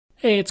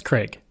Hey, it's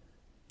Craig.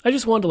 I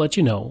just wanted to let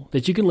you know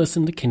that you can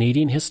listen to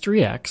Canadian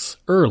History X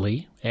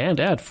early and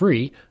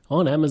ad-free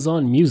on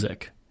Amazon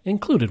Music,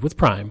 included with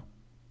Prime.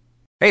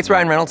 Hey, it's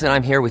Ryan Reynolds, and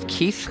I'm here with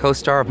Keith,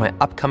 co-star of my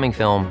upcoming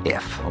film,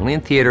 If, only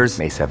in theaters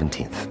May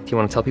 17th. Do you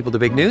want to tell people the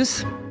big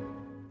news?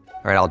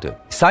 All right, I'll do it.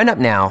 Sign up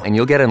now and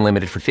you'll get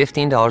unlimited for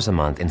 $15 a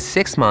month and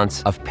 6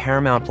 months of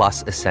Paramount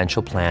Plus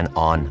Essential Plan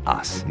on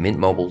us.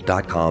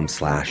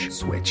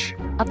 MintMobile.com/switch.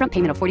 Upfront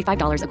payment of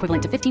 $45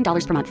 equivalent to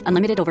 $15 per month.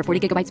 Unlimited over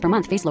 40 gigabytes per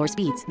month. Face lower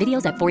speeds.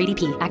 Videos at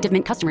 480p. Active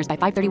Mint customers by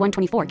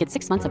 531.24 get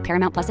 6 months of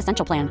Paramount Plus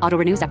Essential Plan. Auto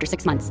renews after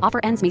 6 months. Offer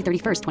ends May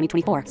 31st,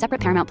 2024.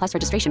 Separate Paramount Plus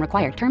registration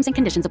required. Terms and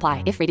conditions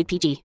apply if rated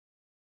PG.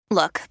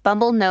 Look,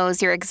 Bumble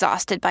knows you're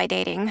exhausted by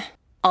dating.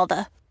 All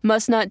the,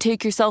 must not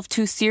take yourself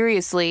too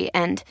seriously,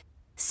 and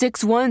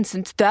 6'1"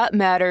 since that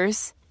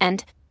matters.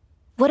 And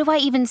what do I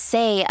even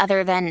say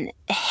other than,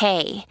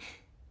 hey?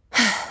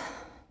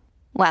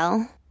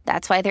 Well,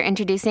 that's why they're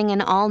introducing an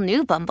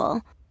all-new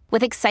Bumble,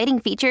 with exciting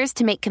features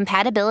to make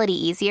compatibility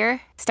easier,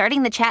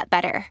 starting the chat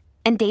better,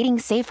 and dating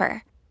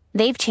safer.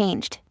 They've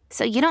changed,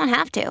 so you don't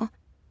have to.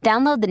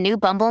 Download the new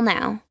Bumble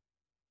now.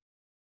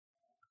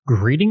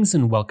 Greetings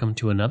and welcome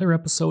to another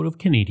episode of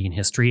Canadian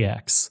History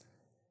X.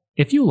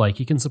 If you like,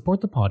 you can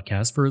support the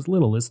podcast for as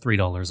little as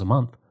 $3 a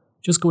month.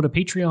 Just go to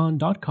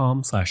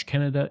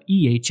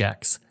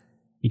patreon.com/CanadaEHX.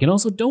 You can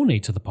also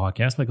donate to the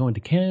podcast by going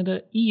to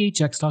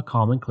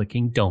CanadaEHX.com and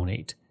clicking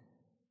Donate.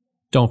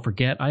 Don't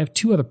forget, I have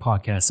 2 other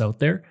podcasts out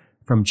there,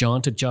 From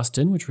John to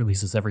Justin, which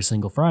releases every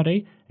single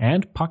Friday,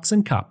 and Pucks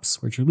and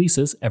Cups, which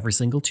releases every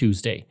single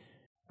Tuesday.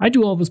 I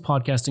do all this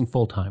podcasting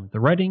full-time,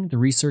 the writing, the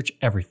research,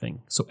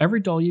 everything, so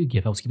every dollar you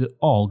give helps keep it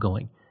all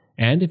going.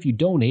 And if you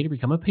donate or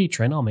become a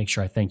patron, I'll make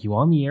sure I thank you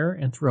on the air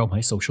and throughout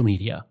my social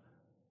media.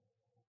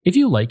 If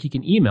you like, you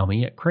can email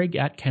me at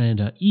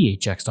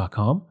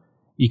craig@CanadaEHX.com.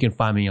 You can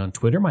find me on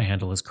Twitter. My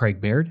handle is Craig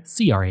Baird,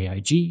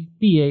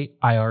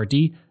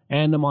 CraigBaird,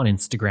 and I'm on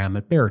Instagram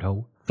at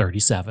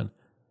Bairdho37.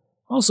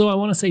 Also, I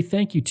want to say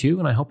thank you to,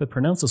 and I hope I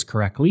pronounce this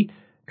correctly,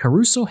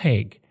 Caruso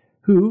Haig,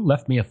 who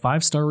left me a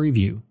 5-star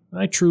review.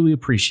 I truly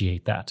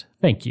appreciate that.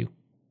 Thank you.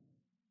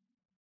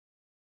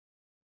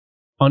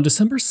 On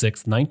December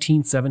 6,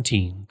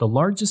 1917, the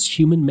largest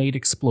human-made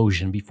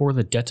explosion before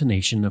the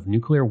detonation of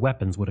nuclear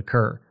weapons would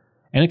occur.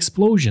 An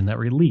explosion that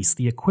released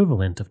the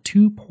equivalent of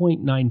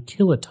 2.9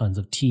 kilotons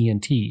of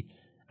TNT,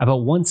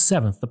 about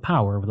 1/7 the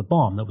power of the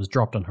bomb that was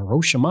dropped on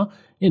Hiroshima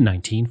in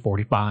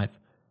 1945.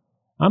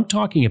 I'm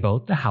talking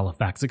about the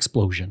Halifax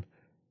explosion.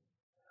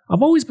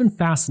 I've always been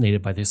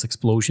fascinated by this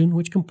explosion,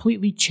 which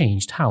completely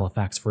changed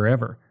Halifax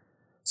forever.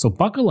 So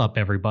buckle up,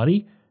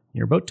 everybody.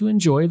 You're about to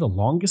enjoy the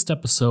longest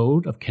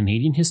episode of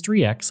Canadian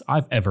History X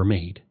I've ever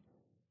made.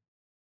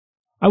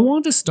 I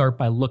want to start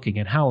by looking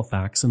at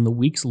Halifax in the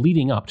weeks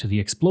leading up to the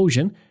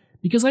explosion,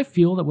 because I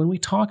feel that when we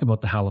talk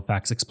about the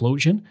Halifax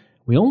explosion,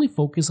 we only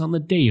focus on the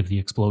day of the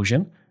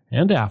explosion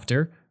and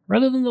after,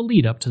 rather than the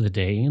lead up to the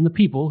day and the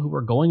people who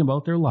were going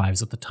about their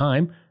lives at the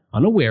time,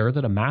 unaware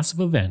that a massive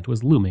event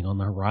was looming on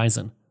the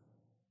horizon.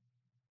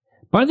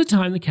 By the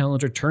time the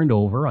calendar turned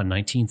over on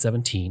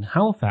 1917,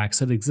 Halifax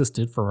had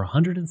existed for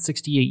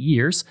 168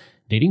 years,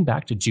 dating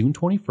back to June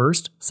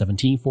 21st,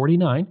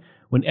 1749,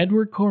 when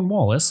Edward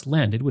Cornwallis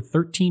landed with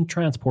 13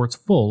 transports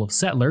full of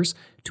settlers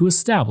to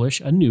establish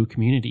a new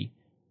community.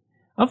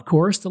 Of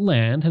course, the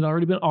land had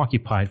already been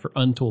occupied for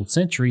untold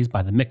centuries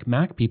by the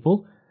Micmac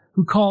people,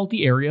 who called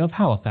the area of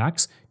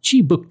Halifax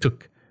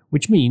Chibuktuk,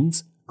 which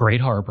means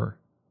Great Harbor.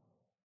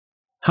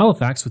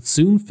 Halifax would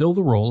soon fill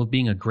the role of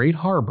being a great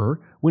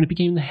harbor when it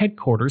became the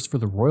headquarters for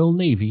the Royal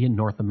Navy in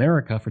North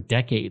America for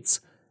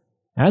decades.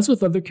 As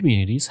with other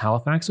communities,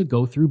 Halifax would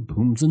go through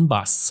booms and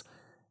busts.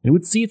 It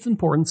would see its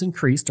importance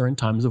increase during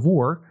times of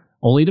war,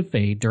 only to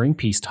fade during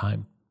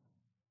peacetime.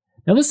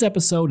 Now, this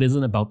episode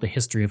isn't about the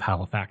history of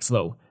Halifax,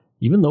 though,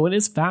 even though it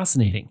is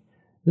fascinating.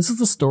 This is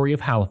the story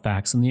of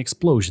Halifax and the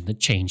explosion that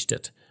changed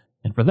it.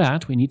 And for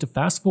that, we need to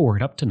fast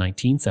forward up to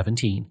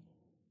 1917.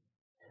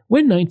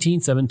 When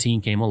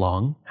 1917 came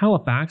along,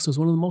 Halifax was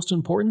one of the most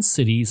important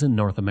cities in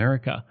North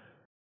America.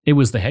 It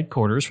was the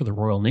headquarters for the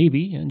Royal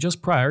Navy, and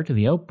just prior to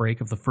the outbreak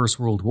of the First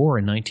World War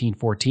in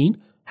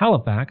 1914,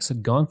 Halifax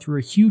had gone through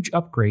a huge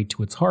upgrade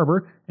to its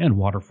harbor and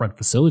waterfront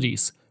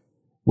facilities.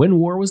 When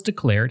war was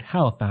declared,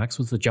 Halifax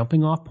was the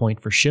jumping-off point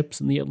for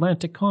ships in the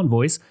Atlantic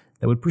convoys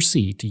that would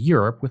proceed to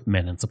Europe with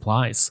men and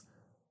supplies.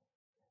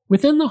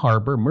 Within the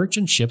harbor,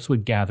 merchant ships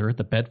would gather at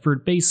the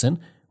Bedford Basin,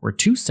 where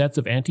 2 sets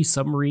of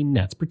anti-submarine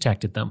nets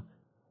protected them.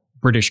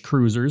 British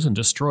cruisers and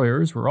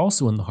destroyers were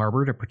also in the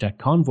harbor to protect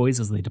convoys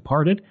as they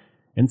departed,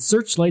 and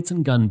searchlights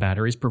and gun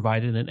batteries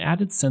provided an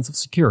added sense of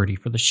security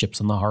for the ships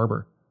in the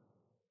harbor.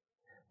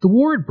 The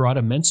war had brought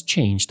immense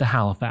change to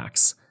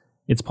Halifax.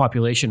 Its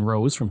population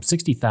rose from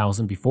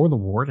 60,000 before the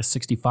war to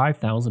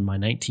 65,000 by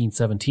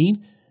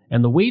 1917,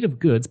 and the weight of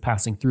goods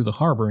passing through the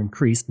harbor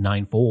increased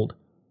 9-fold.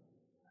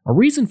 A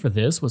reason for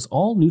this was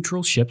all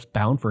neutral ships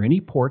bound for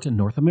any port in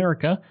North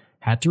America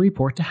had to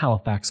report to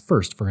Halifax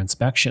first for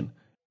inspection.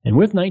 And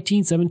with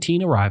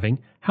 1917 arriving,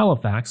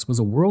 Halifax was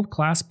a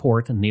world-class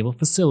port and naval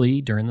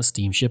facility during the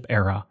steamship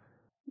era.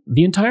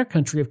 The entire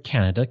country of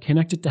Canada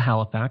connected to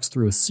Halifax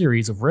through a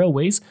series of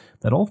railways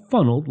that all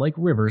funneled like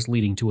rivers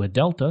leading to a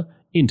delta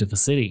into the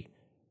city.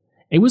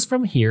 It was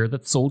from here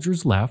that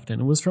soldiers left,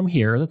 and it was from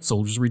here that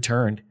soldiers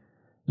returned.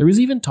 There was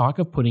even talk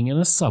of putting in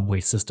a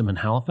subway system in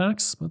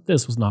Halifax, but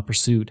this was not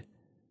pursued.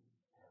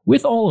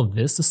 With all of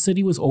this, the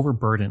city was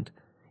overburdened.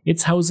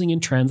 Its housing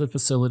and transit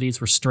facilities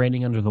were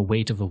straining under the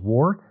weight of the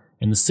war,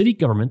 and the city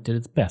government did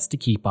its best to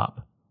keep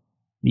up.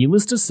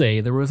 Needless to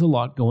say, there was a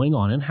lot going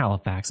on in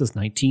Halifax as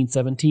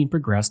 1917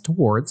 progressed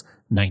towards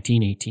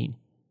 1918.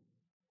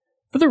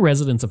 For the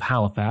residents of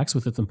Halifax,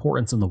 with its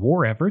importance in the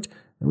war effort,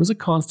 there was a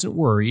constant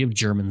worry of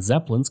German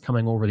Zeppelins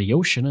coming over the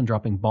ocean and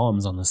dropping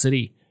bombs on the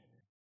city,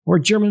 or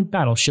German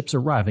battleships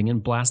arriving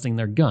and blasting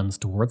their guns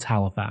towards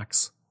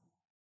Halifax.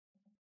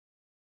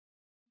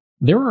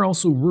 There are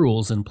also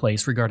rules in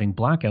place regarding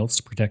blackouts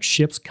to protect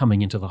ships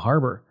coming into the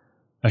harbor.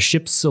 A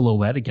ship's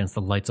silhouette against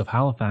the lights of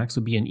Halifax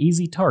would be an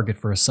easy target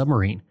for a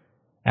submarine.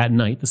 At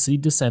night, the city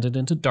descended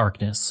into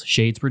darkness,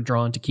 shades were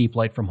drawn to keep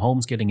light from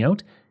homes getting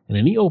out, and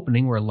any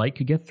opening where light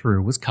could get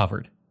through was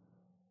covered.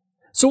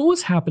 So what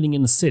was happening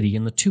in the city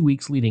in the 2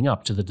 weeks leading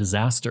up to the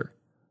disaster?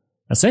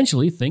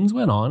 Essentially, things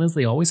went on as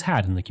they always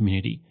had in the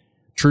community.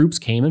 Troops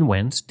came and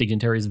went,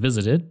 dignitaries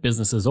visited,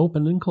 businesses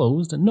opened and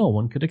closed, and no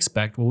one could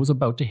expect what was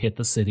about to hit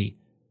the city.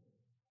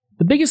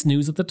 The biggest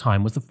news at the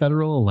time was the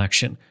federal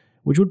election,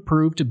 which would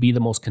prove to be the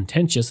most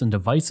contentious and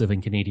divisive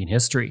in Canadian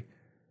history.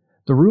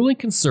 The ruling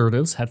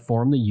Conservatives had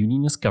formed the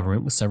Unionist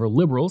government with several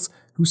Liberals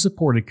who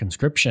supported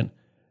conscription.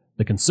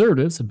 The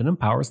Conservatives had been in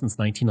power since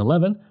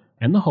 1911,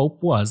 and the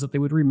hope was that they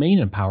would remain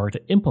in power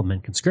to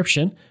implement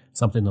conscription,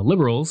 something the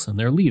Liberals and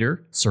their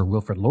leader, Sir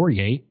Wilfrid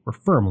Laurier, were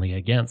firmly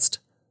against.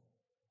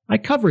 I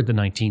covered the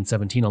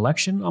 1917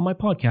 election on my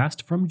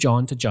podcast From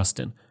John to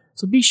Justin,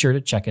 so be sure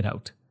to check it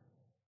out.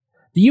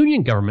 The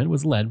Union government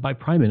was led by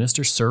Prime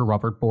Minister Sir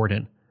Robert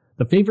Borden,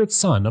 the favourite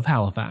son of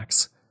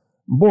Halifax.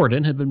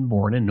 Borden had been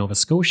born in Nova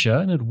Scotia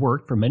and had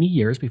worked for many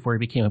years before he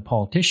became a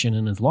politician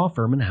in his law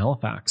firm in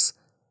Halifax.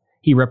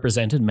 He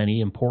represented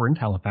many important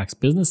Halifax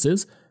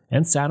businesses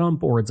and sat on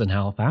boards in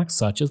Halifax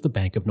such as the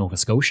Bank of Nova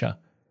Scotia.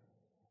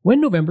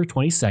 When November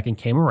 22nd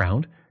came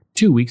around,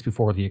 2 weeks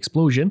before the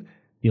explosion,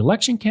 the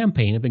election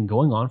campaign had been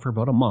going on for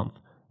about a month,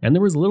 and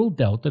there was little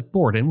doubt that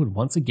Borden would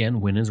once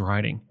again win his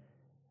riding.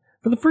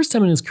 For the first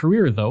time in his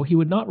career, though, he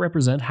would not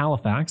represent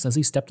Halifax as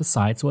he stepped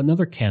aside so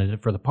another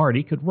candidate for the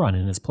party could run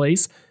in his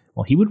place,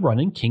 while he would run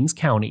in Kings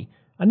County,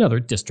 another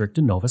district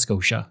in Nova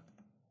Scotia.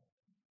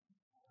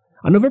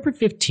 On November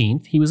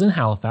 15th, he was in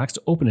Halifax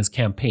to open his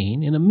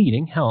campaign in a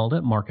meeting held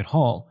at Market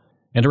Hall,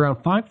 and around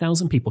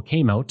 5,000 people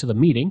came out to the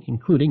meeting,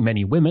 including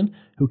many women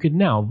who could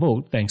now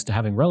vote thanks to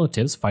having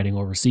relatives fighting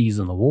overseas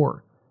in the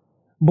war.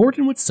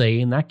 Borden would say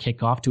in that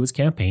kickoff to his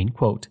campaign,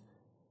 quote,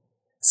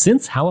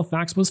 "Since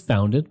Halifax was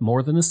founded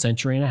more than a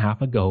century and a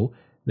half ago,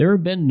 there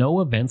have been no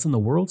events in the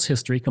world's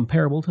history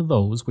comparable to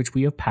those which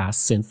we have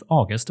passed since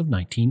August of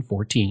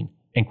 1914.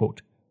 End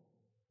quote.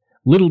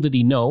 Little did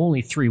he know,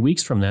 only 3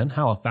 weeks from then,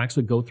 Halifax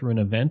would go through an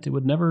event it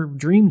would never have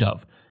dreamed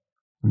of.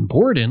 And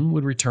Borden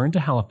would return to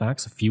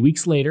Halifax a few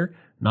weeks later,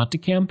 not to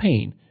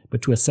campaign,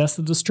 but to assess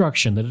the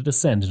destruction that had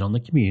descended on the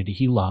community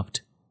he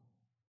loved.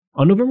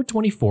 On November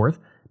 24th,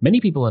 many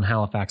people in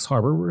Halifax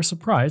Harbour were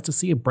surprised to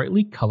see a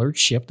brightly coloured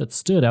ship that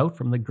stood out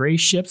from the grey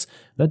ships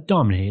that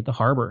dominated the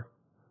harbour.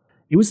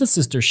 It was the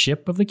sister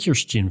ship of the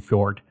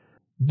Kirstjernfjord.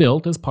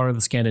 Built as part of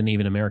the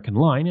Scandinavian-American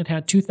line, it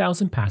had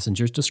 2,000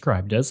 passengers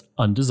described as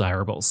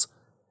undesirables.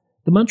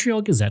 The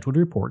Montreal Gazette would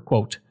report,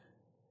 quote,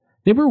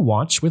 "They were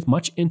watched with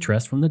much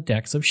interest from the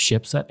decks of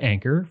ships at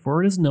anchor,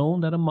 for it is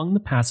known that among the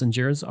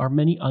passengers are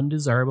many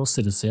undesirable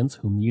citizens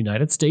whom the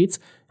United States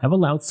have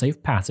allowed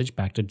safe passage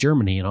back to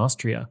Germany and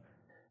Austria.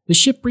 The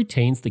ship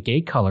retains the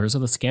gay colors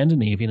of the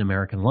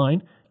Scandinavian-American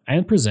line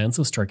and presents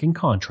a striking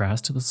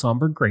contrast to the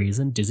somber grays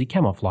and dizzy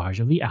camouflage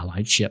of the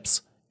Allied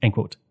ships." End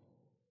quote.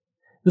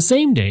 The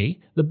same day,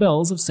 the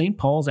bells of St.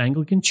 Paul's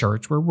Anglican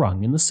Church were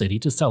rung in the city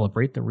to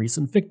celebrate the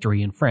recent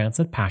victory in France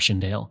at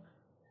Passchendaele.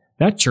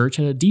 That church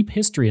had a deep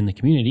history in the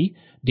community,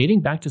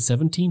 dating back to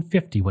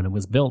 1750 when it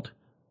was built.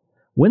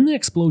 When the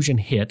explosion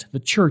hit, the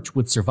church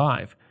would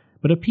survive,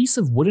 but a piece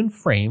of wooden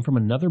frame from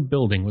another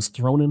building was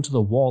thrown into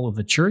the wall of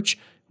the church,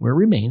 where it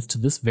remains to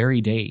this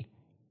very day.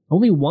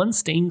 Only one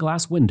stained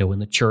glass window in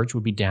the church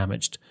would be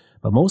damaged,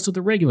 but most of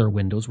the regular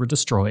windows were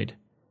destroyed.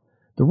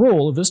 The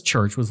role of this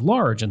church was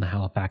large in the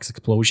Halifax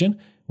explosion,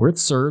 where it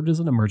served as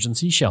an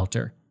emergency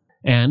shelter,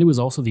 and it was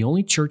also the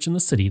only church in the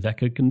city that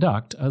could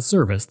conduct a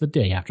service the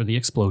day after the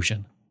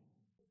explosion.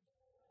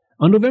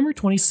 On November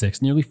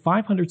 26, nearly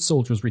 500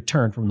 soldiers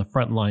returned from the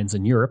front lines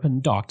in Europe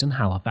and docked in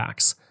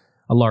Halifax.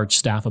 A large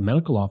staff of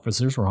medical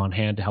officers were on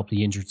hand to help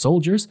the injured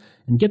soldiers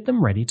and get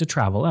them ready to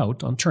travel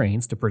out on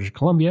trains to British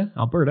Columbia,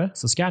 Alberta,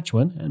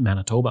 Saskatchewan, and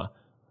Manitoba.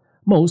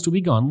 Most would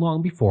be gone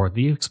long before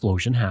the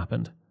explosion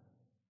happened.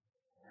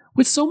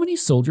 With so many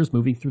soldiers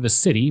moving through the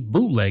city,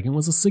 bootlegging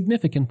was a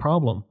significant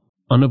problem.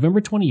 On November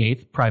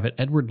 28th, Private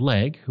Edward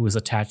Legg, who was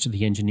attached to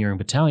the engineering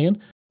battalion,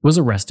 was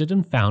arrested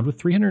and found with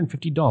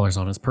 $350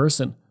 on his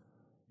person.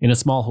 In a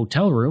small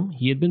hotel room,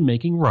 he had been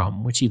making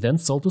rum, which he then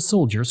sold to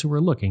soldiers who were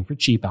looking for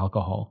cheap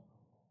alcohol.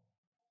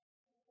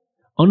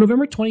 On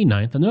November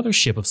 29th, another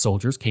ship of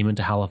soldiers came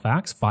into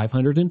Halifax,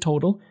 500 in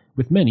total,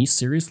 with many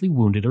seriously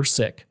wounded or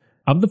sick.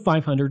 Of the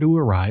 500 who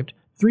arrived,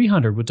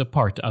 300 would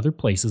depart to other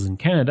places in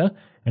Canada,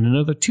 and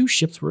another 2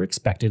 ships were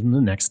expected in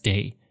the next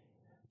day.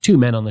 2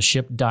 men on the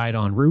ship died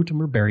en route and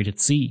were buried at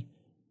sea.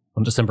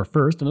 On December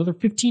 1st, another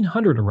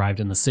 1,500 arrived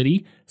in the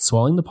city,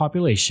 swelling the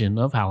population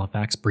of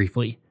Halifax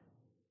briefly.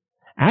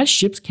 As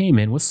ships came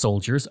in with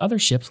soldiers, other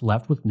ships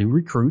left with new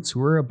recruits who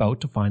were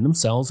about to find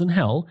themselves in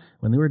hell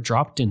when they were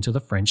dropped into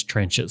the French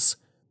trenches.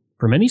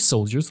 For many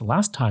soldiers, the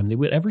last time they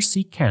would ever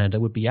see Canada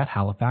would be at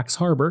Halifax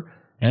Harbour,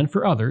 and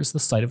for others, the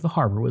sight of the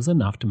harbour was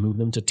enough to move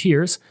them to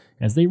tears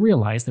as they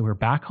realized they were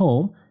back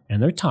home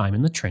and their time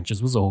in the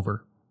trenches was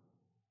over.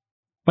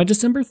 By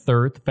December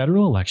 3rd, the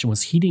federal election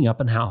was heating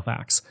up in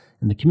Halifax,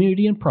 and the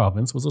community and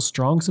province was a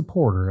strong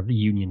supporter of the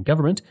Union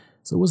government,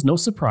 so it was no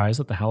surprise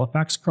that the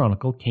Halifax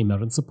Chronicle came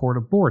out in support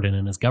of Borden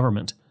and his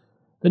government.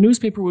 The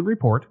newspaper would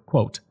report,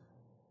 quote,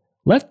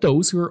 "Let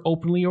those who are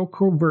openly or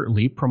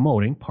covertly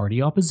promoting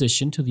party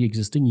opposition to the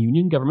existing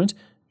Union government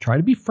try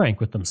to be frank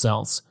with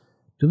themselves.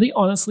 Do they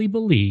honestly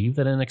believe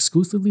that an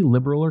exclusively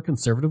liberal or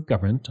conservative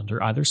government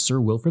under either Sir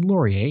Wilfrid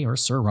Laurier or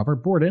Sir Robert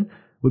Borden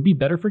would be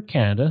better for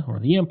Canada or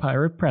the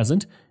Empire at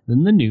present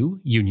than the new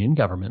Union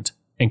government?"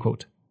 End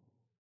quote.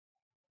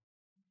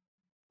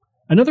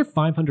 Another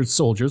 500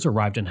 soldiers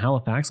arrived in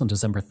Halifax on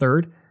December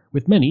 3rd,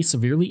 with many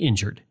severely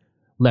injured.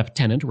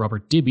 Lieutenant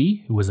Robert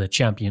Dibby, who was a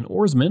champion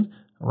oarsman,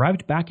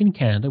 arrived back in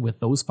Canada with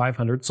those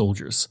 500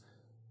 soldiers.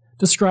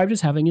 Described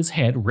as having his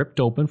head ripped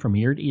open from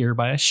ear to ear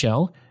by a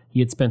shell, he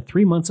had spent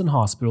 3 months in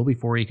hospital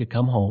before he could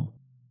come home.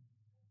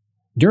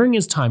 During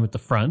his time at the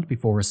front,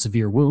 before a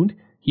severe wound,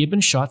 he had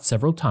been shot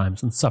several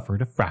times and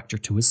suffered a fracture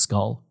to his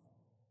skull.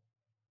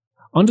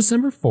 On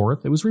December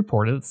 4th, it was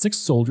reported that 6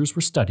 soldiers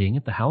were studying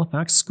at the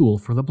Halifax School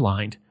for the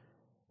Blind.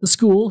 The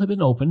school had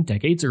been opened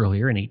decades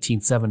earlier in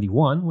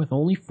 1871 with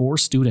only 4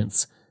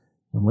 students,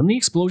 and when the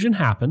explosion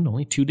happened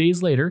only 2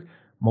 days later,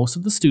 most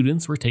of the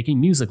students were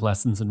taking music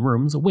lessons in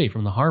rooms away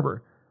from the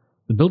harbor.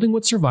 The building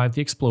would survive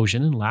the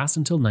explosion and last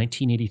until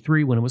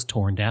 1983 when it was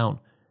torn down.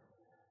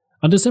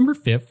 On December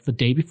 5th, the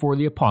day before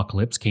the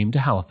apocalypse came to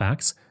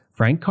Halifax,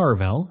 Frank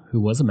Carvell,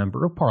 who was a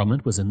member of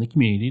Parliament, was in the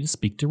community to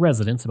speak to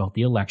residents about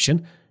the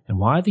election and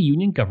why the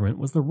Union government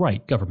was the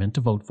right government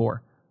to vote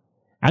for.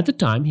 At the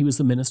time, he was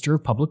the Minister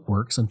of Public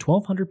Works, and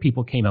 1,200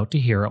 people came out to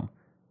hear him.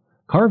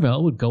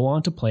 Carvell would go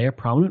on to play a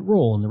prominent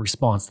role in the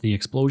response to the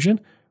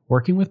explosion,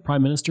 working with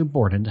Prime Minister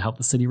Borden to help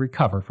the city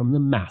recover from the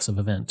massive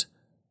event.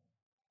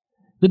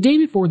 The day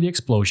before the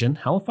explosion,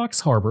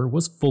 Halifax Harbour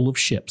was full of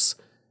ships.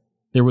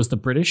 There was the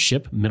British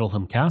ship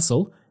Middleham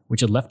Castle,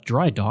 which had left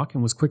dry dock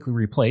and was quickly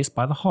replaced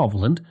by the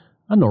Hovland,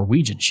 a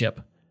Norwegian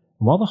ship.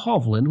 And while the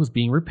Hovland was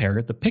being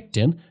repaired, the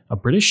Picton, a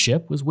British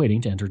ship, was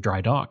waiting to enter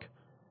dry dock.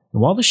 And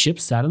while the ship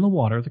sat in the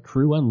water, the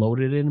crew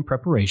unloaded it in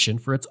preparation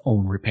for its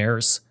own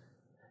repairs.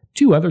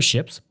 2 other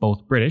ships,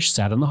 both British,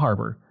 sat in the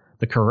harbour,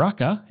 the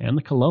Karaka and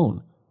the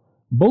Cologne.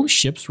 Both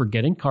ships were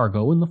getting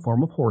cargo in the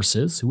form of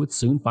horses who would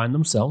soon find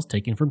themselves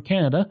taken from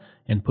Canada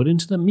and put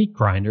into the meat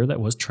grinder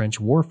that was trench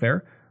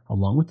warfare,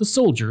 along with the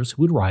soldiers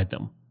who would ride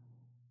them.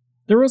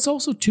 There was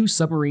also 2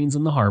 submarines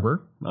in the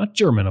harbour, not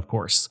German of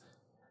course.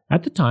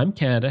 At the time,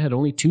 Canada had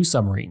only 2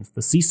 submarines,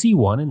 the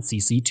CC-1 and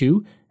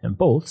CC-2, and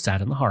both sat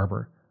in the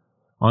harbour.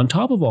 On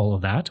top of all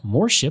of that,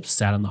 more ships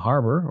sat in the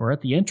harbour or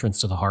at the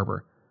entrance to the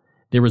harbour.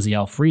 There was the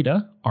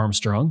Elfrida,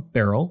 Armstrong,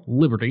 Beryl,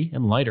 Liberty,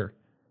 and Lighter.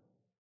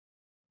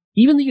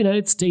 Even the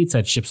United States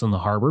had ships in the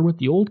harbour with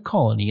the Old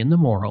Colony and the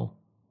Morrill.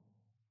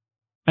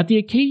 At the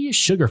Acadia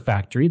Sugar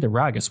Factory, the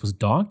Ragus was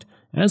docked,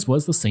 as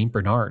was the St.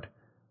 Bernard.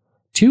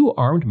 2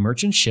 armed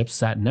merchant ships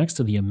sat next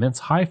to the immense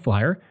High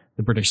Flyer,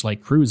 the British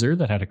light cruiser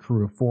that had a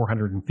crew of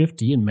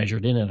 450 and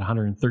measured in at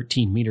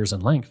 113 meters in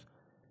length.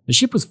 The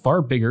ship was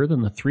far bigger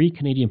than the 3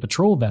 Canadian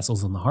patrol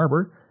vessels in the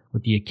harbour,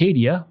 with the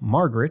Acadia,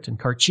 Margaret, and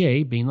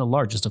Cartier being the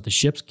largest of the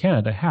ships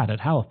Canada had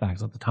at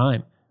Halifax at the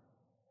time.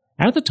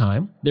 At the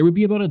time, there would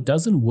be about a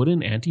dozen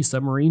wooden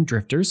anti-submarine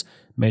drifters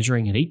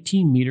measuring at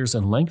 18 meters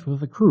in length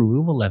with a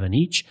crew of 11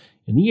 each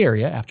in the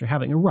area after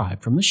having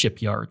arrived from the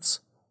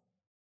shipyards.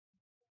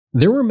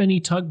 There were many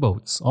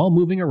tugboats, all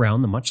moving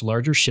around the much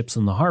larger ships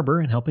in the harbour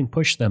and helping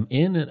push them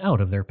in and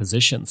out of their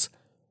positions.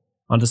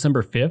 On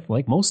December 5th,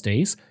 like most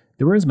days,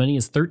 there were as many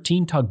as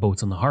 13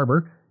 tugboats in the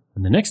harbour,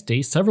 and the next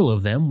day several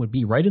of them would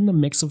be right in the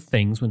mix of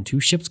things when 2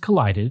 ships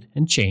collided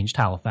and changed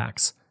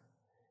Halifax.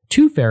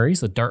 2 ferries,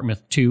 the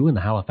Dartmouth 2 and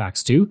the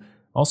Halifax 2,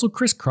 also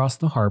crisscrossed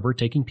the harbour,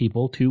 taking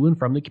people to and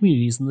from the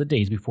communities in the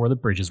days before the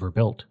bridges were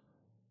built.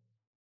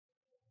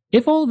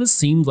 If all of this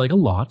seemed like a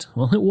lot,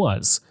 well, it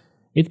was.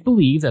 It's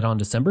believed that on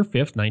December 5,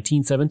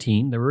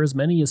 1917, there were as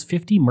many as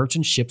 50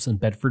 merchant ships in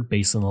Bedford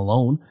Basin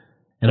alone,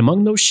 and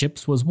among those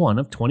ships was one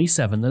of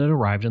 27 that had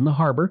arrived in the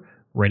harbour,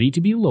 ready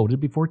to be loaded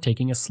before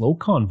taking a slow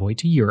convoy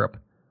to Europe.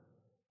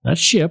 That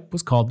ship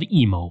was called the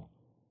Emo.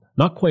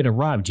 Not quite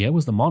arrived yet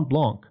was the Mont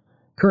Blanc.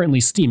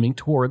 currently steaming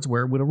towards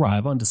where it would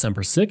arrive on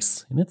December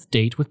 6th in its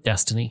date with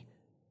destiny.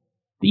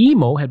 The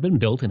Emo had been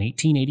built in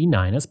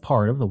 1889 as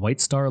part of the White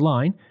Star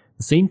Line,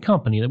 the same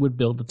company that would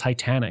build the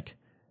Titanic.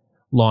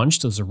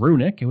 Launched as a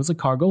Runic, it was a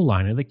cargo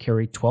liner that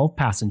carried 12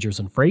 passengers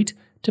and freight,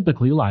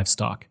 typically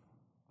livestock.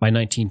 By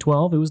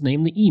 1912, it was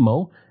named the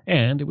Emo,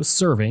 and it was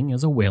serving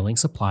as a whaling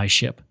supply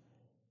ship.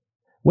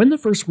 When the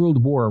First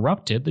World War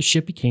erupted, the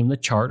ship became the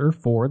charter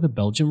for the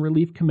Belgian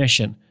Relief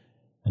Commission.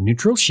 A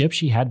neutral ship,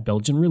 she had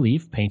Belgian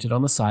Relief painted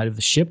on the side of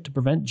the ship to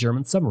prevent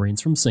German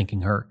submarines from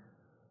sinking her.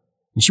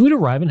 And she would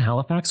arrive in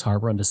Halifax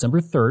Harbor on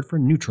December 3rd for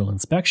neutral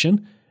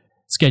inspection,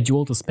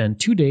 scheduled to spend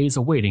 2 days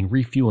awaiting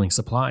refueling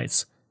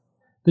supplies.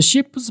 The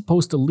ship was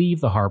supposed to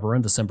leave the harbor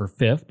on December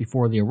 5th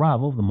before the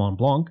arrival of the Mont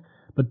Blanc,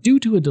 but due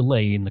to a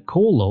delay in the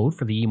coal load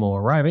for the Emo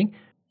arriving,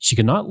 she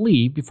could not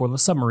leave before the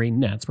submarine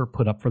nets were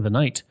put up for the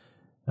night.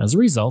 As a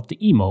result,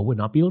 the Emo would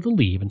not be able to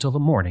leave until the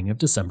morning of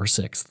December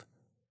 6th.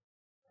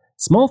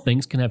 Small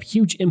things can have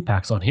huge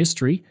impacts on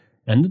history,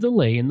 and the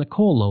delay in the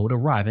coal load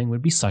arriving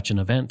would be such an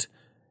event.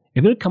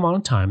 If it had come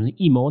on time,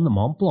 the Emo and the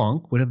Mont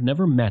Blanc would have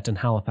never met in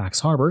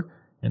Halifax Harbor,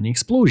 and the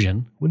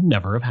explosion would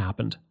never have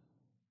happened.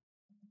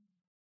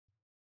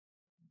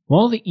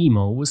 While the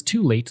Emo was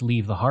too late to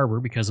leave the harbor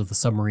because of the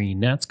submarine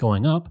nets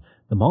going up,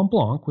 the Mont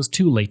Blanc was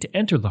too late to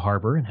enter the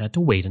harbor and had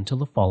to wait until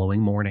the following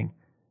morning.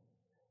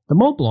 The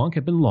Mont Blanc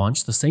had been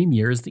launched the same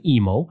year as the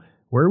Emo,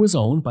 where it was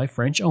owned by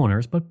French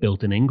owners but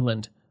built in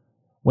England.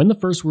 When the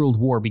First World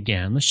War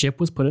began, the ship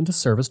was put into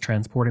service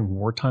transporting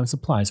wartime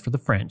supplies for the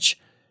French,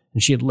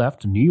 and she had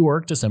left New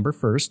York December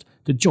 1st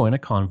to join a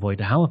convoy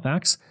to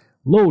Halifax,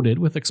 loaded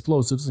with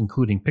explosives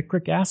including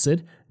picric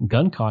acid,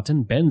 gun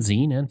cotton,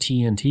 benzene, and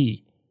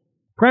TNT.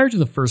 Prior to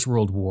the First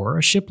World War,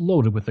 a ship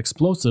loaded with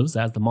explosives,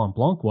 as the Mont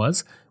Blanc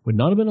was, would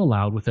not have been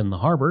allowed within the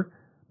harbor,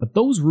 but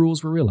those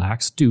rules were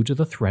relaxed due to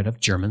the threat of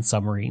German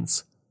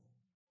submarines.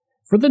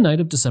 For the night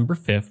of December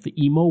 5th, the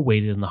Emo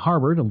waited in the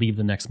harbor to leave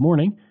the next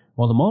morning,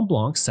 while the Mont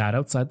Blanc sat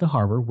outside the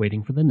harbor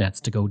waiting for the nets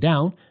to go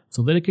down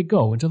so that it could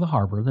go into the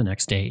harbor the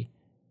next day.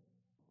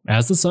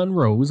 As the sun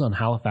rose on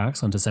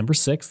Halifax on December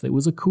 6th, it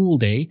was a cool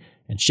day,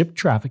 and ship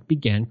traffic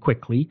began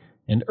quickly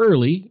and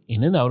early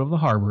in and out of the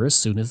harbor as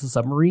soon as the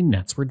submarine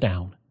nets were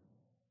down.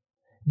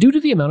 Due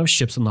to the amount of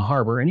ships in the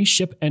harbor, any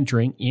ship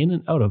entering in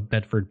and out of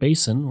Bedford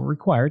Basin were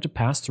required to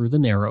pass through the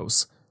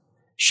Narrows.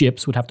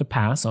 Ships would have to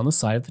pass on the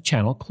side of the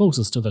channel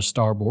closest to their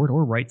starboard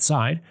or right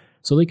side,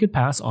 so they could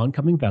pass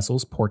oncoming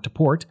vessels port to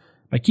port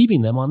by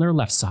keeping them on their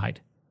left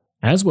side.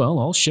 As well,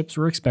 all ships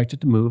were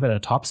expected to move at a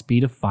top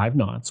speed of 5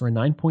 knots or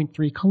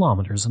 9.3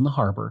 kilometers in the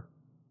harbor.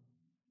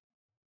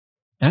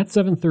 At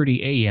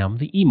 7:30 a.m.,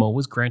 the Emo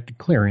was granted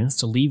clearance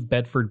to leave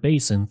Bedford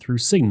Basin through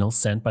signals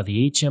sent by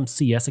the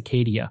HMCS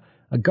Acadia,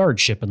 a guard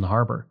ship in the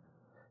harbor.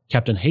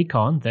 Captain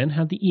Hakon then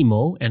had the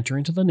Emo enter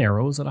into the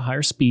Narrows at a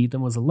higher speed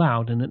than was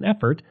allowed in an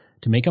effort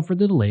to make up for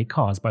the delay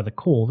caused by the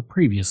coal the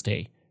previous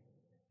day.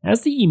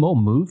 As the Emo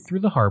moved through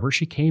the harbor,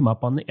 she came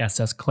up on the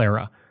SS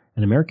Clara,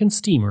 an American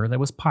steamer that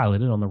was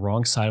piloted on the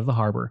wrong side of the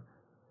harbor.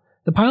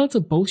 The pilots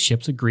of both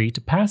ships agreed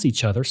to pass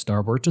each other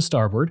starboard to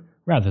starboard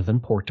rather than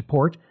port to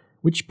port,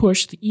 which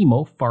pushed the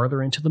Emo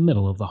farther into the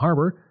middle of the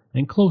harbor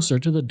and closer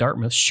to the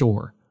Dartmouth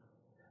shore.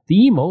 The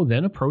Emo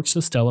then approached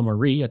the Stella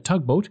Marie, a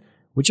tugboat,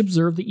 which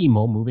observed the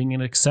Emo moving at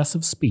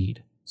excessive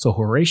speed, so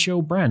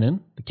Horatio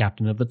Brannan, the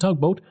captain of the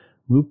tugboat,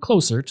 moved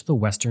closer to the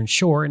western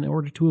shore in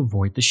order to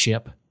avoid the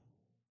ship.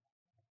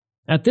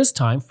 At this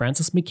time,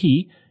 Francis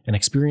McKee, an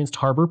experienced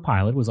harbor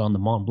pilot, was on the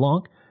Mont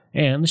Blanc,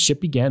 and the ship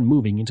began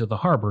moving into the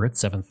harbor at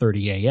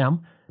 7:30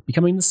 a.m.,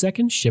 becoming the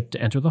second ship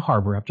to enter the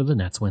harbor after the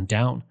nets went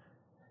down.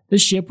 The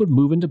ship would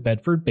move into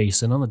Bedford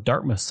Basin on the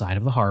Dartmouth side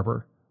of the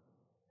harbor.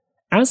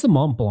 As the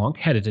Mont Blanc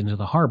headed into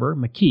the harbor,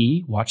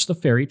 McKee watched the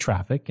ferry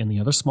traffic and the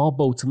other small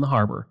boats in the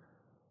harbor.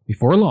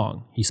 Before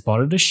long, he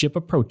spotted a ship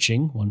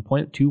approaching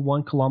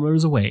 1.21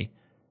 kilometers away.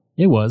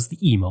 It was the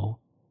Emo.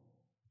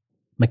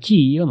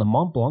 McKee on the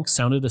Mont Blanc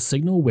sounded a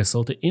signal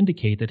whistle to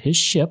indicate that his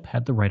ship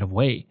had the right of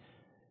way.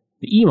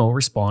 The Emo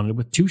responded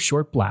with 2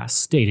 short blasts,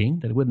 stating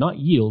that it would not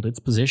yield its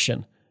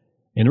position.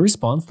 In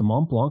response, the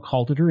Mont Blanc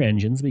halted her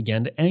engines and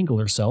began to angle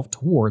herself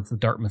towards the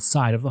Dartmouth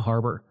side of the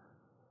harbor.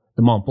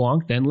 The Mont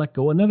Blanc then let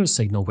go another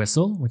signal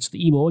whistle, which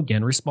the Emo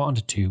again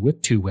responded to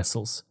with 2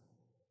 whistles.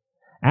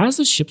 As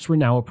the ships were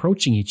now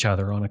approaching each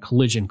other on a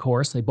collision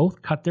course, they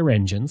both cut their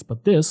engines,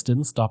 but this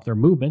didn't stop their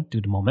movement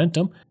due to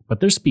momentum, but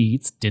their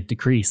speeds did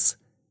decrease.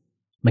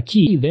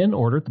 McKee then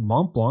ordered the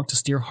Mont Blanc to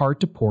steer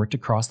hard to port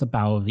across the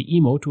bow of the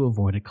Emo to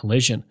avoid a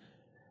collision.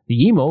 The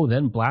Emo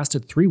then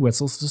blasted 3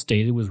 whistles to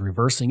state it was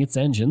reversing its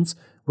engines,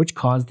 which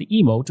caused the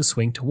Emo to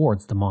swing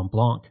towards the Mont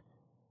Blanc.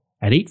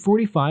 At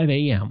 8:45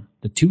 a.m.,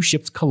 the 2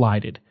 ships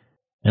collided,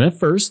 and at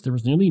first there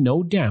was nearly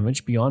no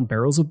damage beyond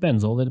barrels of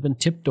benzol that had been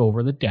tipped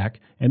over the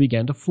deck and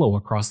began to flow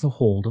across the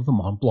hold of the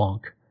Mont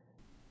Blanc.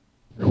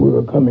 We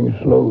were coming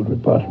as slow as we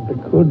possibly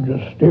could,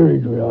 just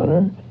steerage, Your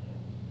Honor,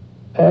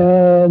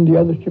 and the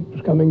other ship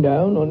was coming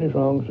down on his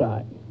wrong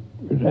side.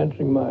 He was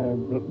answering my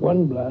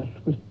 1 blast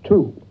with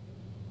 2,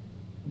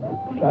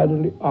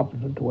 decidedly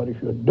opposite to what he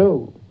should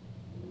do.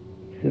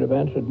 should have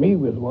answered me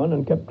with one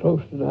and kept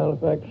close to the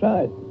Halifax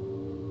side.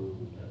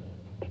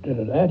 Instead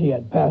of that, he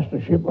had passed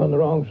the ship on the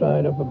wrong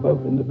side up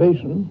above in the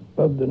basin,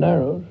 above the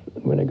Narrows,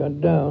 and when he got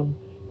down,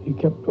 he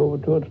kept over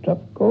towards Tough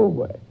Cove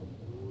way.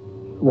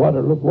 The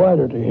water looked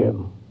wider to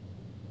him.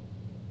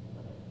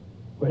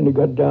 When he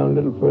got down a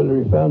little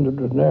further, he found it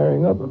was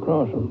narrowing up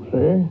across him,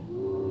 see?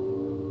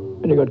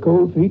 And he got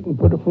cold feet and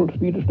put a full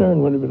speed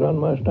astern when he was on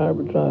my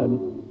starboard side.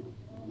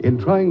 In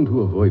trying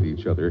to avoid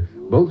each other,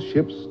 both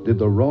ships did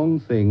the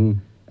wrong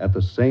thing at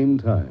the same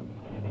time.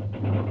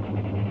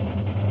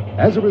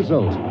 As a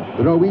result,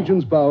 the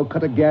Norwegian's bow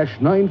cut a gash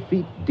 9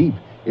 feet deep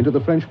into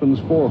the Frenchman's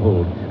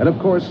forehold, and of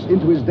course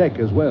into his deck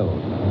as well.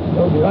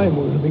 Well, the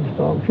Imo was a big,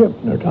 strong ship.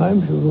 In her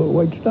time, she was a little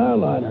white Star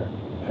liner,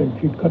 and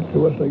she'd cut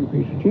through us like a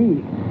piece of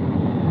cheese.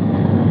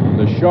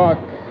 The shock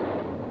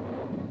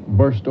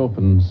burst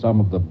open some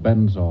of the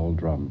benzol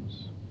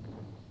drums.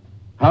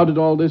 How did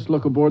all this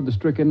look aboard the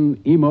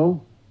stricken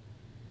Imo?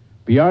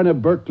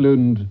 Bjarne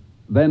Berklund,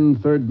 then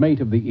third mate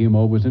of the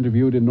Imo, was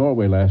interviewed in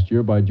Norway last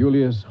year by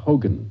Julius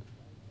Hogan.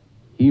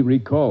 He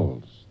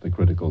recalls the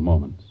critical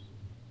moments.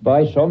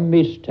 By some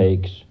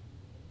mistakes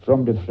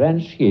from the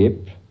French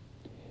ship,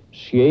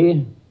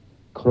 she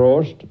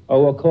crossed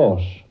our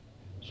course.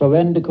 So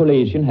when the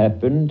collision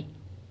happened,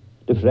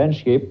 the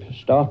French ship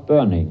started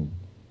burning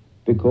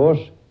because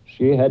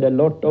she had a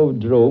lot of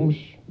drums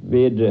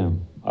with,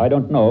 I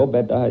don't know,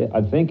 but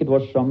I think it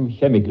was some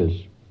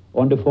chemicals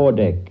on the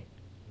foredeck.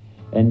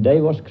 And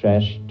they was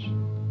crashed,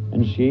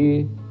 and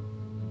she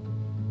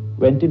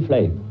went in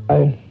flame.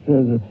 I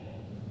said,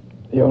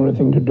 the only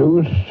thing to do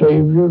is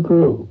save your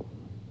crew.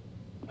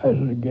 I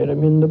said, get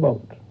them in the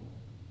boat.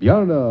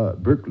 Bjarne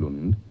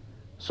Berklund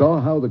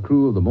saw how the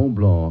crew of the Mont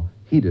Blanc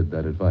heeded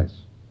that advice.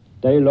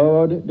 They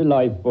lowered the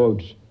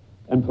lifeboats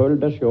and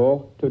pulled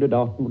ashore to the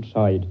Dartmouth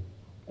side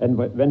and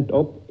went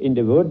up in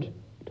the wood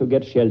to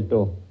get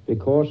shelter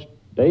because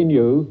they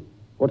knew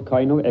what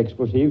kind of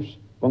explosives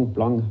Mont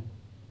Blanc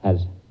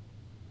has.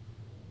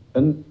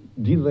 And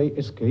did they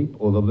escape,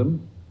 all of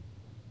them?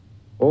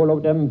 All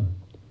of them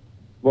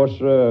was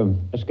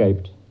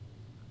escaped.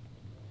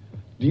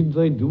 Did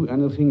they do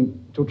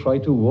anything to try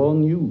to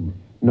warn you?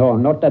 No,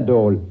 not at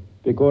all.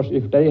 Because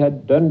if they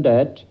had done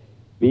that,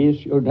 we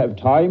should have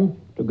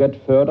time to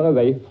get further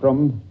away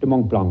from the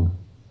Mont Blanc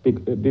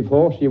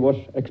before she was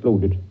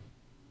exploded.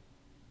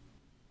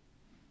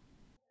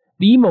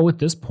 The Imo at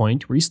this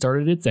point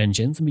restarted its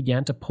engines and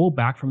began to pull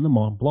back from the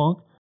Mont Blanc,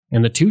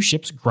 and the two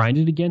ships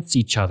grinded against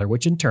each other,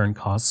 which in turn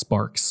caused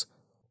sparks.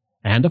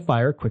 And a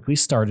fire quickly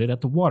started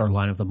at the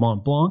waterline of the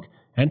Mont Blanc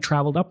and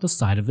traveled up the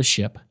side of the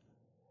ship.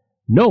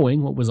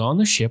 Knowing what was on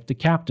the ship, the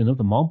captain of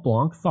the Mont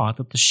Blanc thought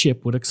that the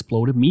ship would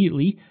explode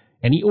immediately,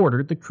 and he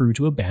ordered the crew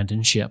to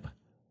abandon ship.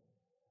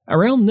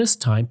 Around this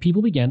time,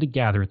 people began to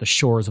gather at the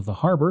shores of the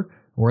harbor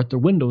or at the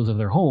windows of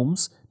their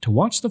homes to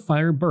watch the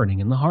fire burning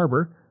in the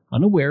harbor,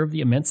 unaware of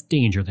the immense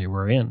danger they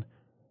were in.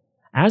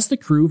 As the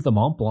crew of the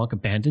Mont Blanc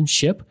abandoned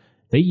ship,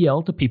 they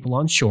yelled to people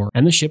on shore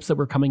and the ships that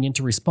were coming in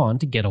to respond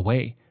to get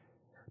away,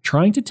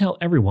 trying to tell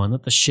everyone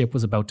that the ship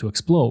was about to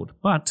explode,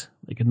 but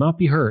they could not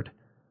be heard.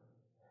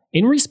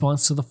 In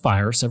response to the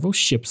fire, several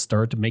ships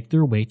started to make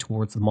their way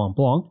towards the Mont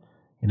Blanc,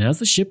 and as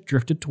the ship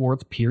drifted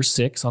towards Pier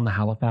 6 on the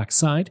Halifax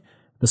side,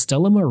 the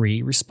Stella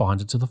Marie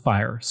responded to the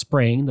fire,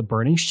 spraying the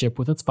burning ship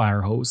with its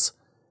fire hose.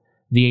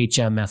 The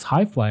HMS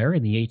Highflyer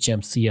and the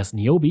HMCS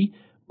Niobe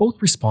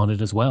both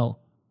responded as well.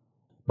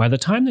 By the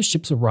time the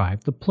ships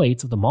arrived, the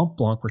plates of the Mont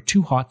Blanc were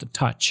too hot to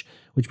touch,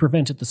 which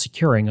prevented the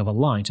securing of a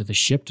line to the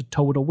ship to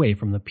tow it away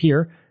from the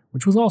pier,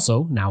 which was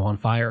also now on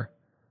fire.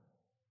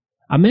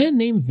 A man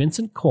named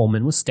Vincent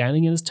Coleman was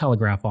standing in his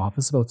telegraph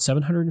office about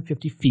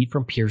 750 feet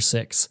from Pier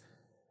 6.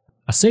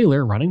 A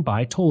sailor running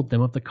by told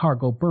them of the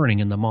cargo burning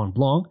in the Mont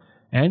Blanc,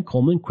 and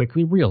Coleman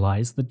quickly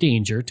realized the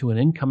danger to an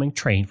incoming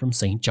train from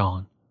St.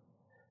 John.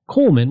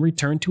 Coleman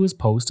returned to his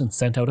post and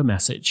sent out a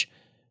message.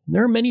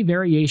 There are many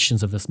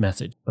variations of this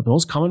message, but the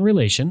most common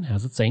relation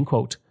has it saying,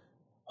 quote,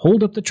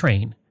 "Hold up the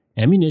train.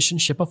 Ammunition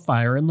ship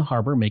afire in the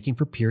harbor making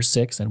for Pier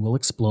 6 and will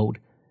explode.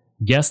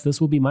 Guess this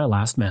will be my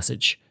last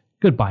message.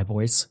 Goodbye,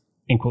 boys."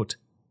 End quote.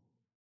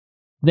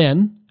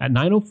 Then, at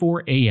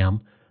 9:04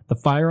 a.m., the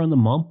fire on the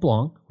Mont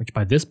Blanc, which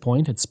by this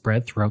point had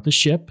spread throughout the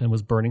ship and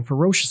was burning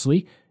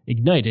ferociously,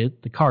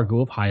 ignited the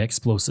cargo of high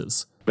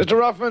explosives. Mr.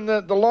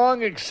 Ruffman, the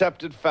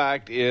long-accepted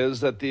fact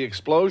is that the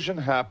explosion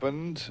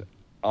happened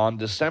on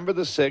December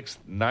the 6th,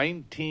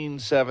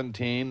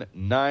 1917,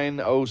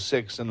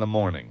 9:06 in the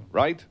morning,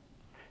 right?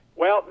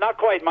 Well, not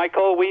quite,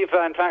 Michael. We've,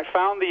 in fact,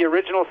 found the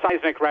original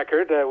seismic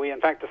record. We, in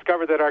fact,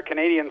 discovered that our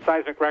Canadian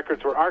seismic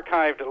records were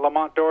archived at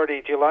Lamont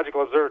Doherty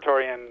Geological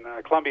Observatory in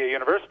Columbia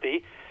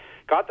University.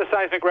 Got the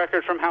seismic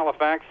record from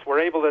Halifax. Were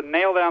able to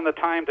nail down the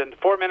time to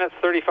 4 minutes,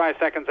 35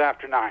 seconds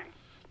after 9.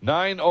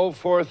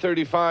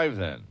 9:04:35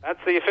 then.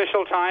 That's the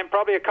official time,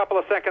 probably a couple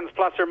of seconds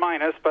plus or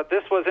minus, but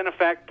this was in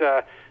effect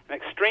an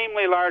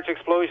extremely large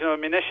explosion of a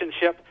munition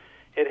ship.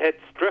 It had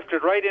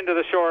drifted right into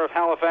the shore of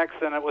Halifax,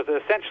 and it was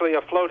essentially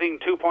a floating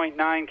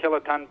 2.9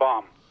 kiloton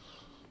bomb.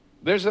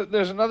 There's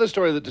another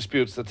story that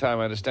disputes the time,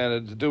 I understand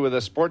it, to do with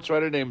a sports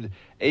writer named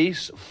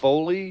Ace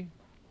Foley.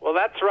 Well,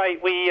 that's right.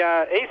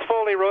 Ace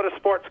Foley wrote a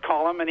sports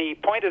column, and he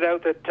pointed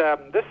out that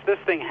this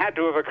thing had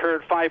to have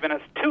occurred 5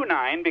 minutes to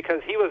 9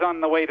 because he was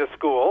on the way to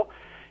school.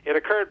 It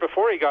occurred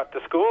before he got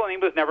to school, and he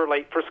was never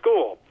late for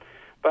school.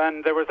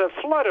 And there was a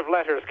flood of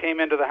letters came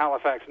into the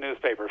Halifax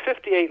newspaper.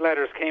 58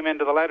 letters came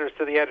into the letters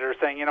to the editor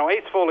saying,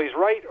 Ace Foley's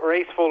right or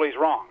Ace Foley's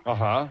wrong.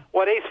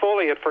 What Ace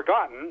Foley had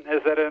forgotten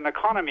is that in an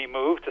economy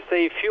move to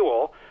save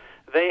fuel,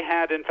 they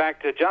had, in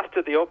fact,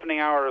 adjusted the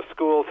opening hour of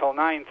school till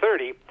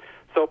 9:30.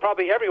 So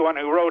probably everyone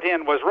who wrote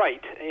in was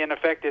right. In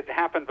effect, it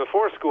happened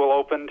before school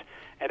opened.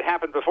 It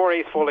happened before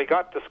Ace Foley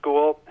got to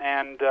school,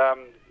 and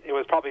it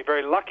was probably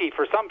very lucky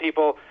for some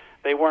people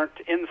they weren't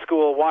in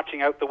school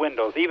watching out the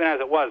windows. Even as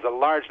it was, a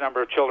large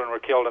number of children were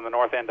killed in the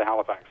north end of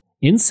Halifax.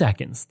 In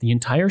seconds, the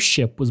entire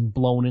ship was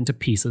blown into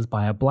pieces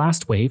by a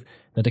blast wave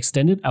that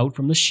extended out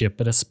from the ship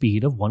at a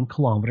speed of 1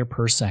 kilometer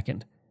per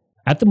second.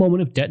 At the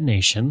moment of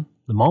detonation,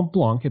 the Mont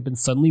Blanc had been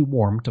suddenly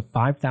warmed to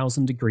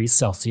 5,000 degrees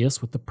Celsius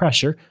with the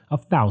pressure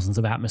of thousands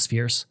of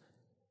atmospheres.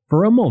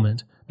 For a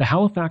moment, the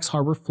Halifax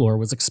harbor floor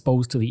was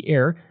exposed to the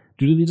air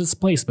due to the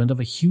displacement of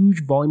a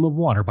huge volume of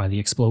water by the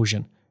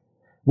explosion.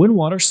 When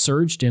water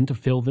surged in to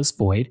fill this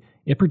void,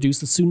 it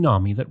produced a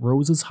tsunami that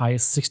rose as high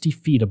as 60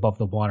 feet above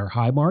the water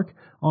high mark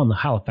on the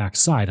Halifax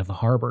side of the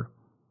harbor.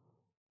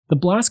 The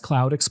blast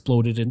cloud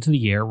exploded into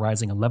the air,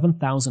 rising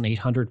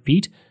 11,800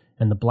 feet,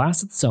 and the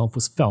blast itself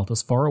was felt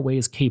as far away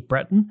as Cape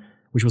Breton,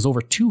 which was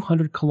over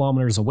 200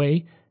 kilometers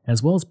away,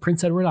 as well as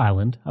Prince Edward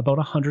Island, about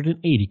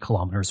 180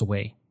 kilometers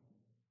away.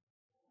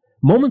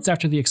 Moments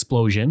after the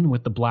explosion,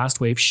 with the blast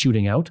wave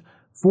shooting out,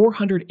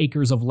 400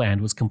 acres of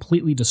land was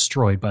completely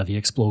destroyed by the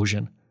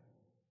explosion.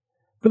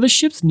 For the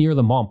ships near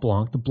the Mont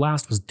Blanc, the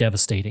blast was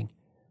devastating.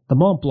 The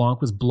Mont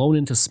Blanc was blown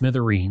into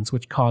smithereens,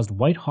 which caused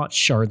white-hot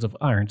shards of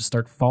iron to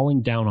start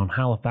falling down on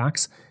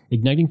Halifax,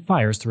 igniting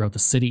fires throughout the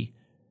city.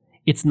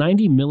 Its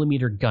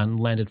 90mm gun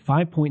landed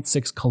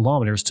 5.6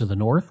 kilometers to the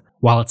north,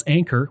 while its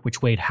anchor,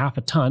 which weighed half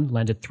a ton,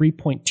 landed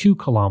 3.2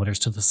 kilometers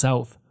to the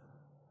south.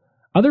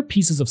 Other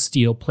pieces of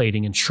steel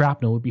plating and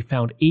shrapnel would be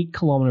found 8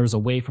 kilometers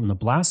away from the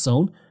blast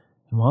zone,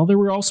 and while there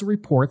were also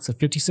reports that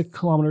 56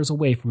 kilometers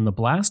away from the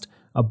blast,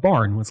 a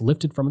barn was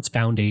lifted from its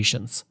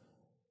foundations.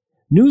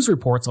 News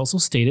reports also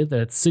stated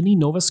that at Sydney,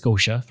 Nova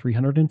Scotia,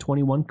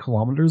 321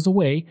 kilometers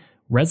away,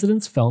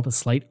 residents felt a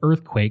slight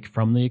earthquake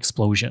from the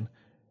explosion.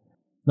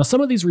 Now,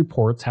 some of these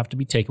reports have to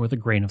be taken with a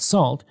grain of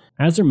salt,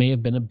 as there may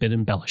have been a bit of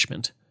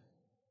embellishment.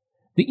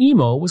 The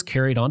Emo was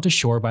carried onto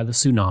shore by the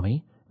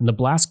tsunami, and the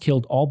blast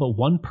killed all but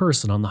one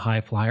person on the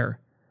high flyer.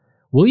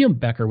 William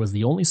Becker was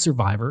the only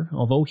survivor,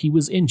 although he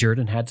was injured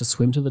and had to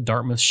swim to the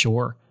Dartmouth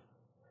shore.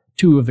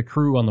 2 of the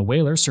crew on the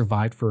whaler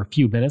survived for a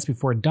few minutes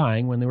before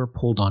dying when they were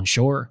pulled on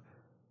shore.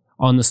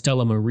 On the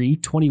Stella Marie,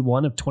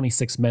 21 of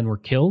 26 men were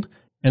killed,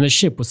 and the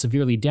ship was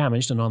severely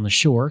damaged and on the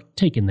shore,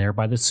 taken there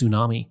by the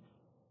tsunami.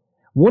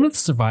 One of the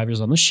survivors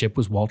on the ship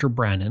was Walter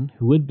Brandon,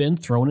 who had been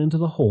thrown into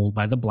the hold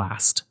by the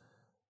blast.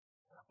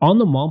 On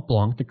the Mont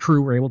Blanc, the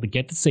crew were able to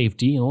get to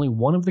safety, and only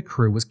one of the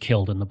crew was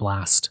killed in the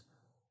blast.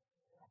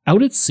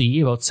 Out at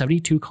sea, about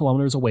 72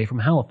 kilometers away from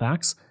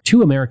Halifax,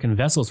 2 American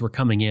vessels were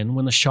coming in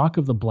when the shock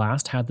of the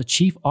blast had the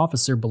chief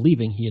officer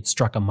believing he had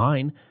struck a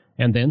mine,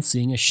 and then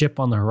seeing a ship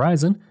on the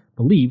horizon,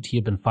 believed he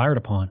had been fired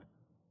upon.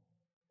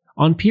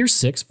 On Pier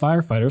 6,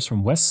 firefighters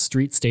from West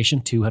Street Station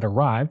 2 had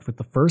arrived with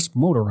the first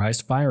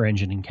motorized fire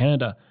engine in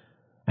Canada.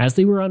 As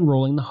they were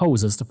unrolling the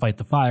hoses to fight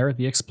the fire,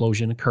 the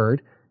explosion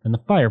occurred, and the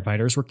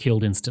firefighters were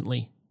killed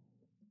instantly.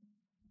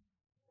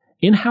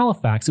 In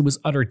Halifax, it was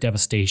utter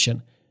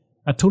devastation.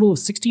 A total of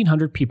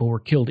 1,600 people were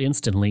killed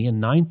instantly and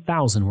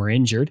 9,000 were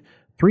injured,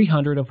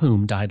 300 of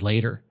whom died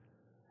later.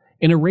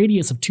 In a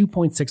radius of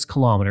 2.6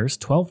 kilometers,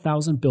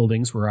 12,000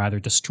 buildings were either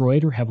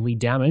destroyed or heavily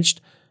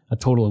damaged. A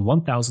total of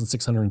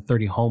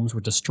 1,630 homes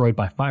were destroyed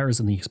by fires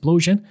in the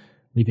explosion,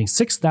 leaving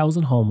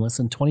 6,000 homeless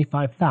and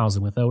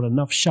 25,000 without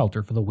enough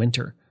shelter for the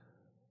winter.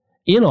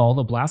 In all,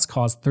 the blast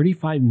caused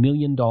 $35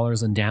 million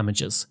in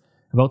damages,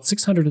 about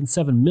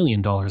 $607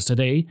 million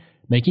today,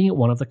 making it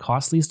one of the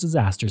costliest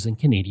disasters in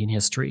Canadian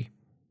history.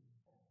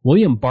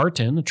 William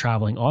Barton, a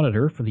traveling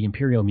auditor for the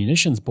Imperial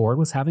Munitions Board,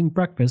 was having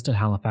breakfast at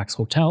Halifax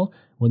Hotel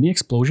when the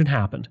explosion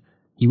happened.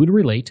 He would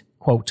relate,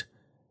 quote,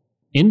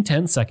 "In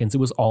 10 seconds it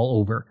was all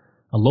over.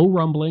 A low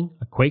rumbling,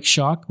 a quake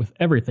shock with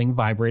everything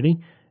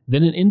vibrating,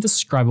 then an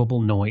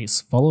indescribable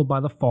noise, followed by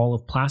the fall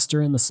of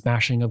plaster and the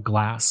smashing of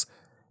glass.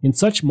 In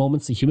such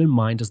moments the human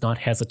mind does not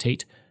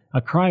hesitate.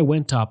 A cry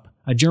went up,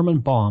 a German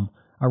bomb,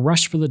 a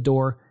rush for the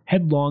door,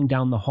 headlong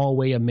down the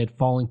hallway amid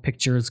falling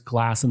pictures,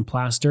 glass and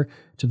plaster,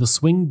 to the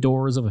swing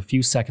doors of a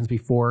few seconds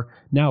before,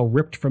 now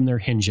ripped from their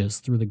hinges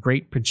through the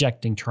great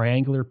projecting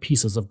triangular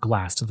pieces of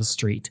glass to the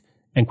street."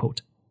 End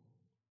quote.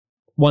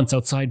 Once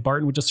outside,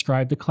 Barton would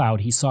describe the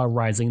cloud he saw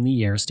rising in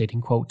the air, stating,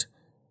 quote,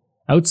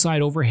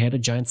 "Outside overhead, a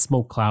giant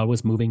smoke cloud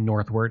was moving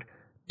northward.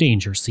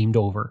 Danger seemed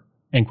over."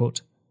 End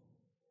quote.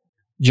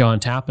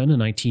 John Tappan, a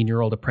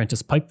 19-year-old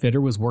apprentice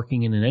pipefitter, was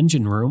working in an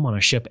engine room on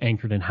a ship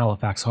anchored in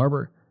Halifax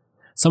Harbor.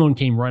 Someone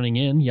came running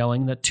in,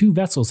 yelling that 2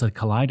 vessels had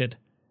collided.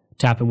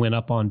 Tappan went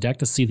up on deck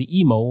to see the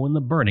Emo and the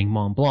burning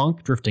Mont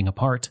Blanc drifting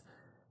apart.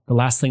 The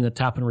last thing that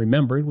Tappan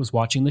remembered was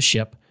watching the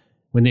ship.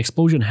 When the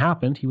explosion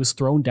happened, he was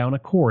thrown down a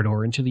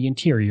corridor into the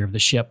interior of the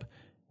ship.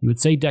 He would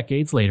say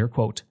decades later,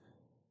 quote,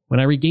 "When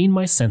I regained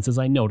my senses,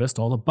 I noticed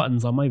all the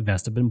buttons on my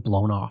vest had been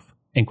blown off."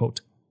 End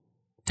quote.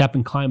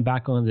 Tappan climbed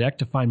back on the deck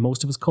to find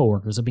most of his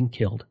co-workers had been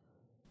killed.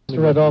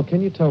 Mr. Redall,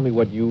 can you tell me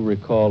what you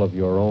recall of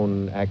your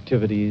own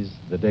activities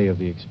the day of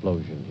the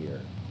explosion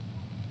here?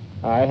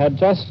 I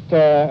had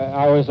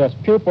I was a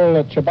pupil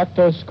at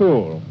Chebucto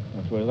School,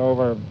 which was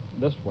over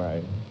this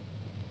way,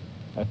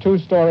 a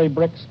 2-story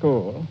brick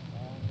school,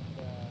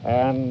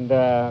 and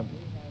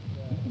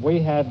we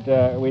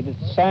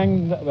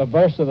sang the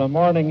verse of the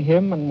morning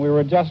hymn, and we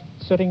were just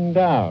sitting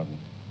down.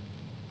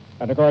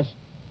 And of course,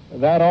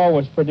 that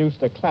always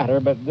produced a clatter,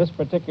 but this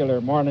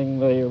particular morning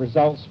the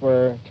results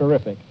were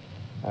terrific.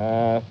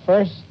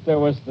 First, there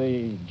was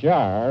the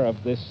jar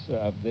of this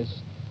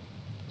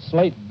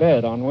slate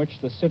bed on which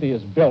the city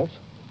is built,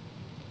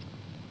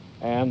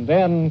 and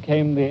then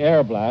came the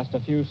air blast a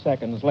few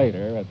seconds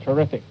later, a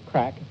terrific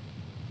crack.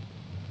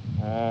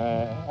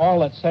 All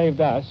that saved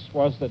us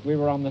was that we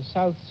were on the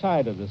south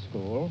side of the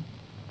school,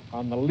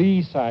 on the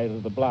lee side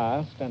of the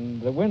blast,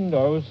 and the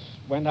windows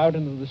went out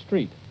into the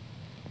street.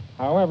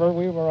 However,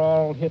 we were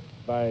all hit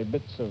by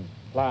bits of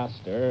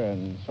plaster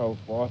and so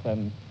forth,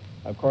 and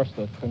of course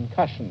the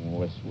concussion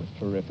was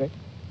terrific.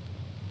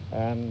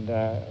 And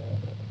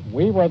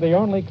we were the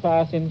only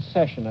class in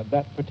session at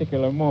that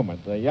particular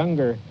moment. The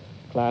younger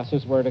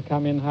classes were to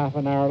come in half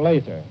an hour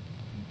later,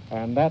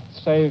 and that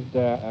saved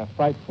a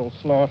frightful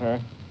slaughter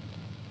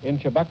in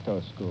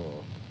Chebucto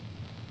School.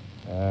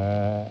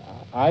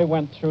 I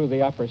went through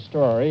the upper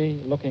story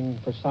looking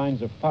for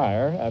signs of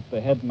fire at the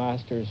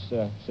headmaster's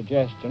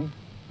suggestion.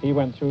 He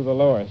went through the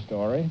lower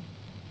story.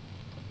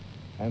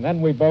 And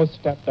then we both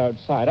stepped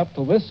outside. Up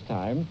till this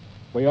time,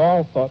 we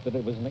all thought that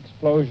it was an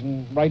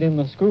explosion right in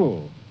the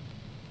school.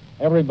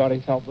 Everybody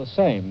felt the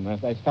same.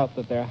 They felt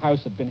that their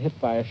house had been hit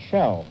by a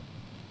shell.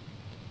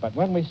 But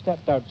when we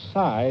stepped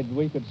outside,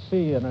 we could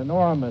see an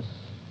enormous,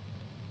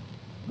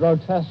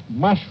 grotesque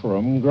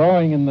mushroom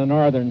growing in the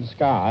northern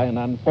sky and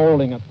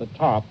unfolding at the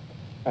top,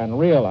 and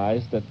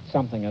realized that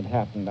something had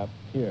happened up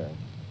here.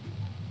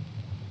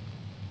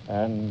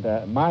 And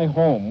my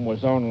home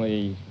was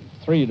only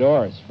 3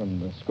 doors from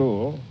the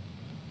school,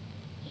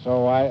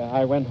 so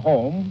I went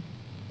home.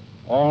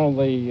 All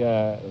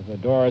the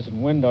doors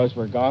and windows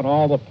were gone.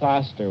 All the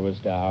plaster was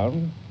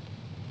down.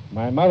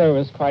 My mother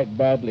was quite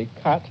badly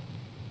cut.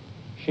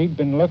 She'd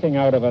been looking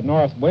out of a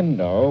north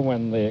window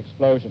when the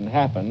explosion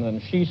happened,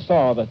 and she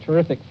saw the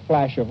terrific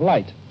flash of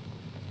light.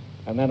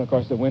 And then, of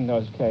course, the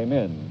windows came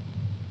in.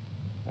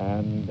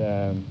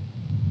 And,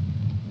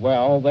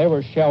 well, they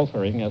were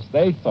sheltering, as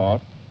they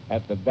thought,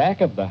 at the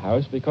back of the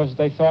house because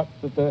they thought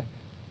that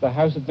the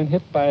house had been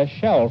hit by a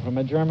shell from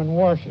a German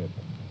warship.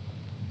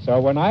 So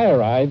when I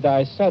arrived,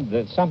 I said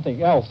that something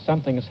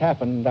has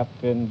happened up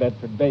in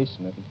Bedford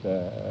Basin.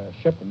 A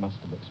ship must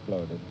have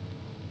exploded.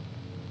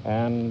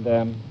 And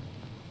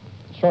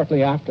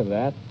shortly after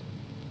that,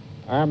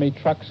 Army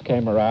trucks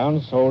came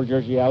around,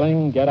 soldiers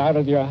yelling, "Get out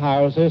of your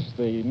houses,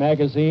 the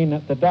magazine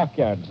at the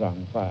dockyard's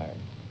on fire."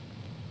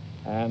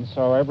 And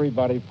so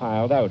everybody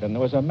piled out, and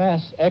there was a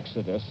mass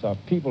exodus of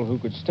people who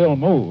could still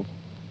move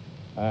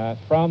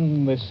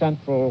from the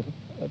central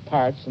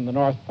parts and the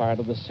north part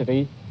of the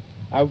city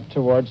out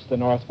towards the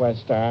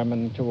northwest arm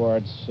and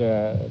towards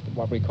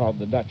what we called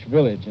the Dutch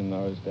village in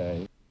those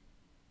days.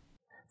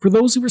 For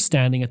those who were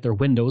standing at their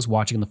windows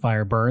watching the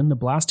fire burn, the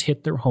blast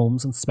hit their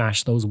homes and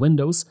smashed those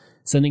windows,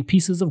 sending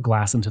pieces of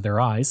glass into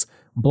their eyes,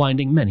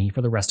 blinding many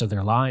for the rest of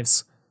their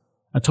lives.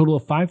 A total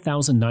of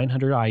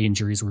 5,900 eye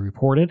injuries were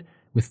reported,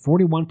 with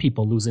 41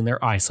 people losing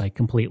their eyesight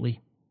completely.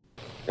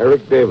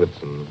 Eric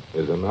Davidson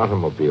is an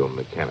automobile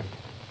mechanic.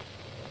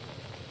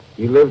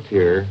 He lived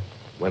here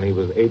when he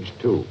was age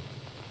 2.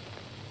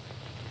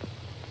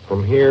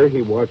 From here,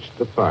 he watched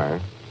the fire.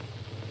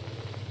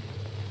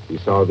 He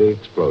saw the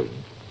explosion.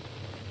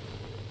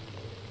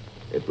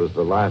 It was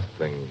the last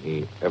thing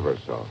he ever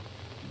saw.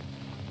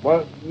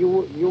 Well,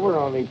 you were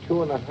only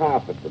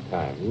 2.5 at the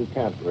time. You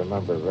can't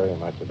remember very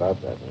much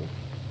about that,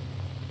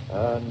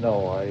 eh?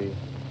 No, I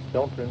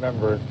don't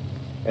remember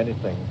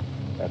anything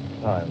at the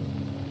time.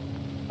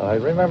 I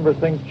remember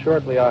things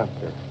shortly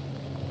after,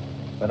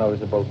 when I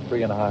was about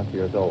 3.5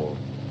 years old.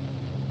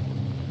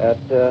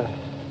 At the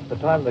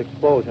time of the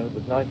explosion, it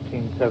was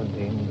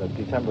 1917,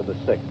 December the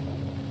 6th,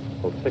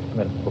 about 6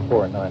 minutes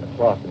before 9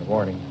 o'clock in the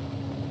morning.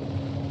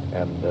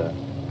 And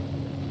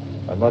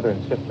my mother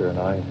and sister and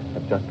I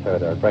had just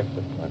had our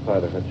breakfast. My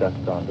father had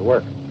just gone to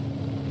work.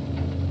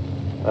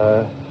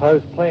 I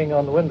was playing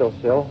on the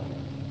windowsill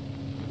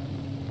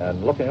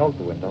and looking out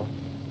the window,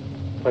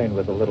 playing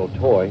with a little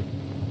toy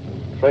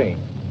train.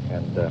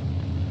 And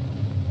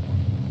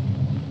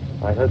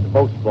I heard the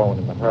boats blowing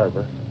in the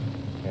harbor,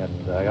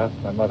 and I asked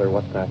my mother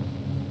what that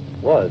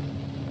was.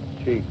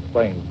 She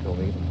explained to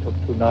me and took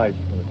 2 knives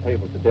from the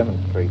table to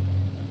demonstrate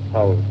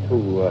how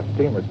two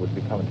steamers would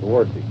be coming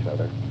towards each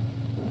other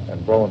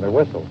and blowing their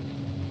whistles.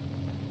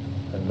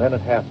 And then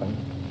it happened.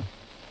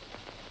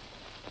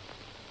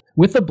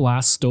 With the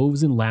blast,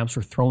 stoves and lamps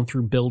were thrown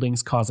through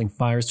buildings, causing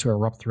fires to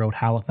erupt throughout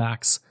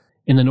Halifax.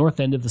 In the north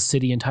end of the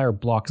city, entire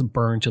blocks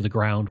burned to the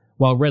ground,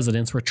 while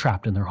residents were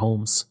trapped in their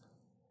homes.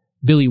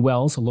 Billy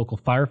Wells, a local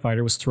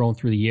firefighter, was thrown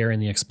through the air in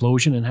the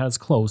explosion and had his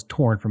clothes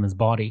torn from his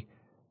body.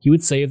 He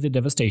would say of the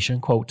devastation,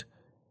 quote,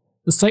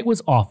 "The sight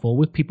was awful,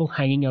 with people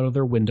hanging out of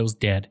their windows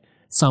dead,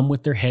 some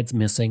with their heads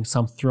missing,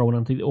 some thrown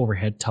onto the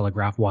overhead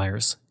telegraph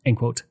wires." End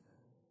quote.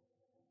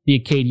 The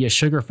Acadia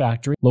Sugar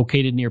Factory,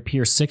 located near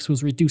Pier 6,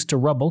 was reduced to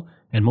rubble,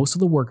 and most of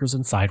the workers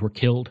inside were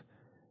killed.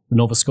 The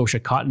Nova Scotia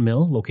Cotton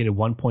Mill, located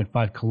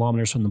 1.5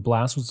 kilometers from the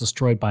blast, was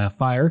destroyed by a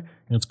fire,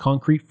 and its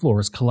concrete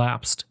floors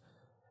collapsed.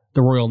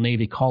 The Royal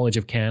Navy College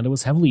of Canada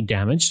was heavily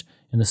damaged,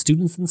 and the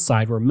students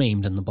inside were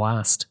maimed in the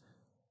blast.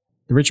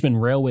 The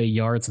Richmond Railway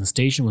Yards and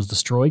Station was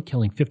destroyed,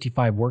 killing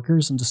 55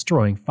 workers and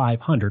destroying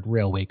 500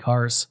 railway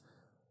cars.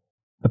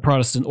 The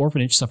Protestant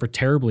orphanage suffered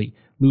terribly,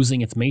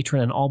 losing its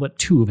matron and all but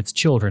 2 of its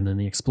children in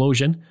the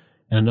explosion,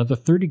 and another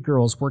 30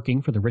 girls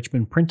working for the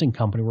Richmond Printing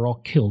Company were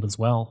all killed as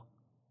well.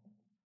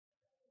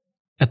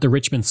 At the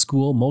Richmond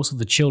School, most of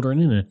the children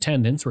in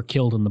attendance were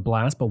killed in the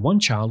blast, but one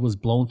child was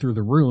blown through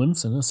the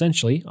ruins and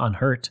essentially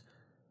unhurt.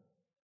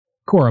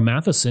 Cora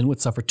Matheson would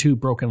suffer 2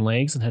 broken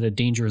legs and had a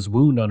dangerous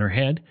wound on her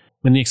head.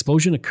 When the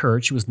explosion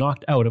occurred, she was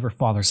knocked out of her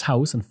father's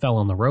house and fell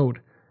on the road.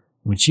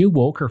 When she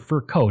awoke, her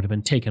fur coat had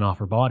been taken off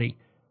her body.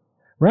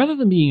 Rather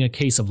than being a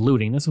case of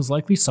looting, this was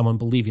likely someone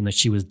believing that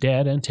she was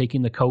dead and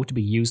taking the coat to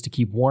be used to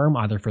keep warm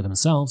either for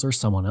themselves or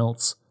someone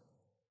else.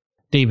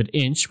 David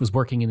Inch was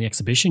working in the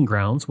exhibition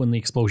grounds when the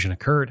explosion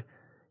occurred.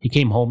 He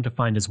came home to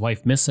find his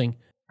wife missing.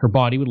 Her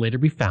body would later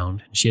be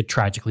found, and she had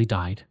tragically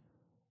died.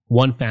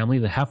 One family,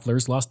 the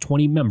Hefflers, lost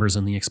 20 members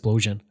in the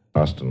explosion.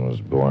 Austin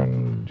was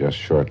born just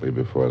shortly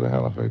before the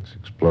Halifax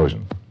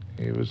explosion.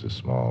 He was a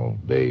small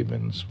babe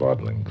in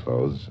swaddling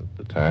clothes at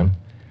the time,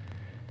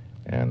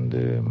 and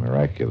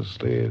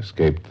miraculously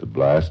escaped the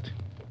blast.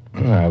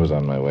 I was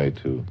on my way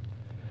to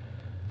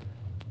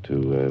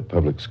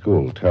public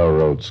school, Tower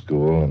Road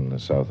School in the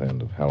south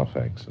end of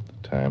Halifax at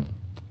the time,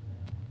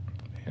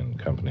 in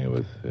company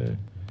with a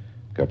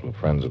couple of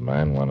friends of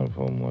mine, one of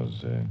whom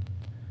was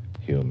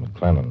Hugh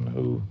McLennan,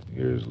 who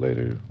years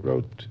later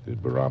wrote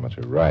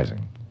Barometer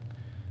Rising,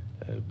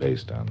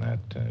 based on that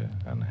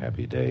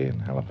unhappy day in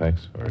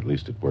Halifax, or at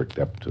least it worked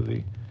up to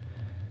the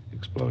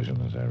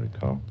explosion, as I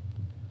recall.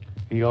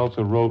 He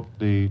also wrote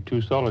The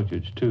Two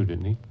Solitudes, too,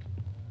 didn't he?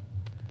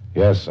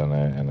 Yes, and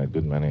a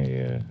good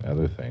many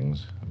other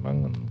things,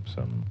 among them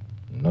some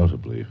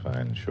notably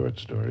fine short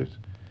stories.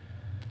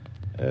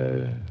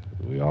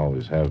 We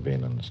always have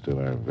been and still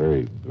are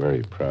very,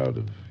 very proud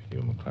of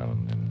Hugh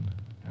McLennan in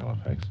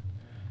Halifax.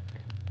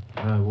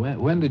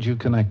 When did you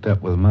connect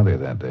up with Mother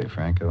that day,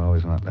 Frank? I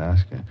always wanted to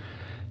ask you.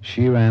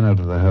 She ran out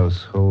of the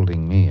house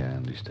holding me, I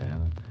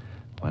understand.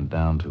 Went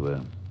down to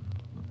a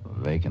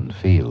vacant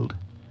field.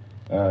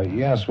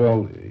 Yes,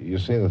 well, you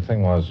see, the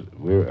thing was,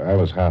 I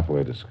was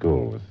halfway to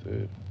school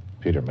with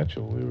Peter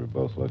Mitchell. We were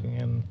both looking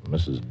in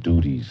Mrs.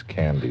 Duty's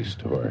candy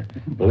store.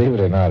 Believe it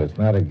or not, it's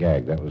not a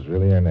gag. That was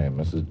really her name,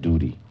 Mrs.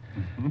 Duty.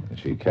 And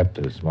she kept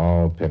a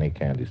small penny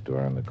candy store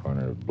on the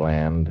corner of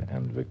Bland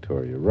and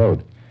Victoria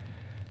Road.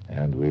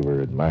 And we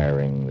were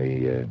admiring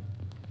the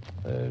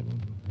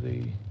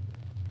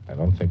I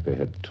don't think they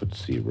had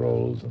Tootsie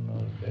Rolls in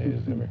those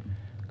days. They were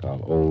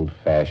called Old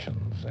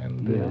Fashions,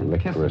 and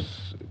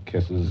licorice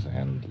kisses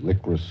and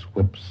licorice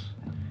whips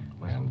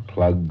and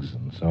plugs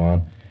and so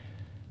on.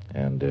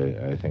 And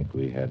I think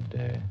we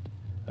had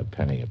a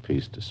penny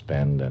apiece to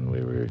spend, and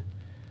we were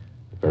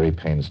very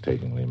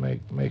painstakingly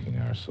making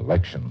our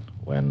selection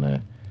when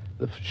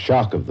the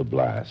shock of the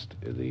blast,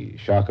 the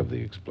shock of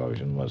the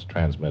explosion, was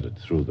transmitted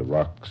through the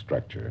rock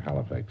structure.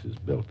 Halifax is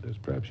built, as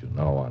perhaps you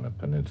know, on a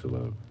peninsula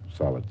of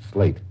solid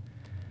slate.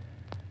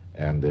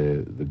 And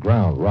the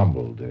ground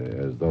rumbled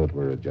as though it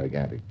were a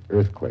gigantic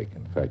earthquake.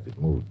 In fact, it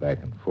moved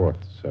back and forth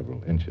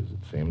several inches,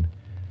 it seemed.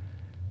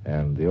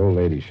 And the old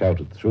lady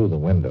shouted through the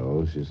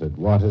window. She said,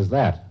 "What is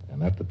that?"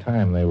 And at the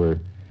time, they were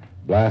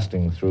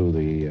blasting through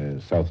the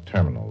South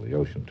Terminal, the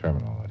ocean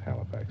terminal at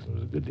Halifax. There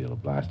was a good deal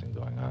of blasting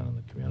going on in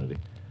the community.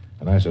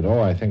 And I said,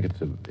 "Oh, I think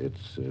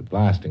it's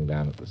blasting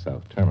down at the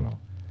South Terminal."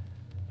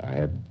 I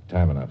had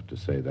time enough to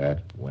say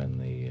that when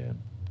the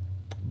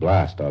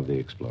blast of the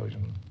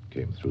explosion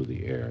came through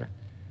the air,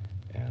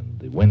 and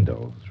the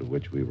window through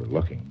which we were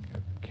looking at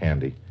the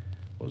candy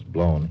was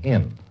blown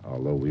in,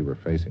 although we were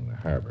facing the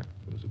harbor.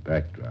 It was a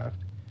backdraft,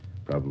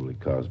 probably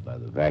caused by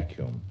the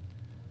vacuum.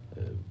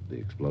 The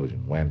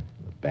explosion went,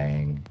 a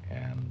bang,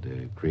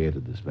 and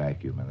created this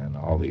vacuum, and then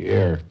all the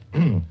air,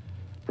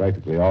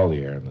 practically all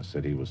the air in the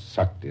city was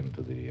sucked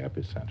into the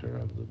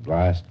epicenter of the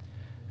blast,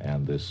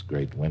 and this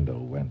great window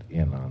went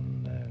in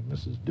on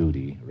Mrs.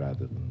 Duty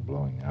rather than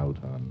blowing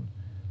out on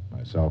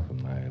myself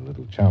and my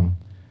little chum.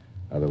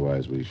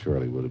 Otherwise, we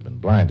surely would have been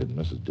blinded.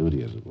 Mrs.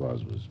 Duty, as it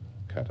was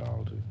cut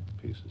all to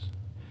pieces.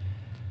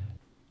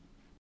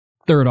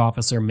 Third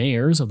Officer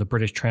Mayers of the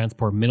British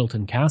transport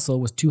Middleton Castle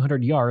was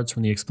 200 yards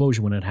from the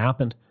explosion when it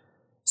happened.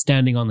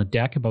 Standing on the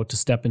deck about to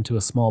step into a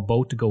small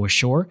boat to go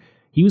ashore,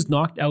 he was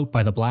knocked out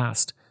by the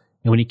blast,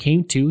 and when he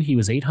came to, he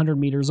was 800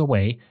 meters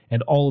away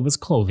and all of his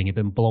clothing had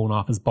been blown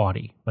off his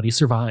body, but he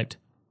survived.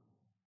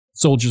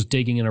 Soldiers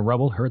digging in a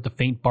rubble heard the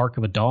faint bark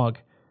of a dog.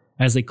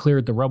 As they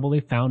cleared the rubble,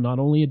 they found not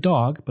only a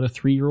dog, but a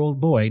 3-year-old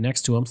boy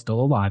next to him still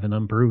alive and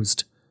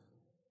unbruised.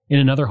 In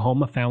another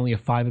home, a family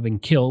of 5 had been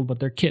killed, but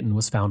their kitten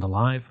was found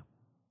alive.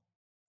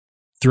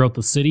 Throughout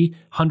the city,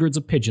 hundreds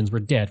of pigeons were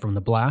dead from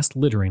the blast,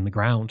 littering the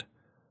ground.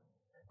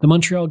 The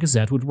Montreal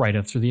Gazette would write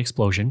after the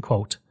explosion,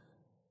 quote,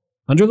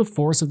 "Under the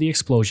force of the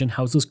explosion,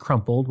 houses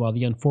crumpled while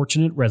the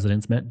unfortunate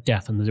residents met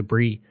death in the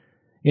debris.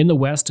 In the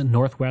west and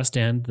northwest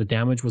end, the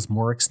damage was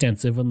more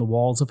extensive and the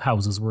walls of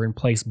houses were in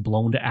place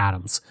blown to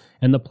atoms,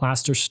 and the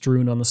plaster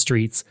strewn on the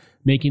streets,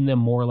 making them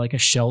more like a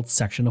shelled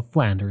section of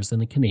Flanders than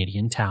a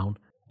Canadian town."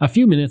 A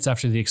few minutes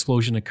after the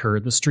explosion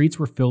occurred, the streets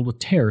were filled with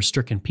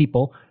terror-stricken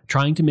people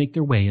trying to make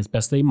their way as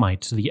best they might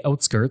to the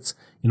outskirts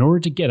in order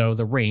to get out of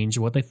the range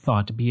of what they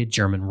thought to be a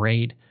German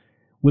raid.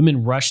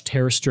 Women rushed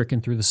terror-stricken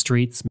through the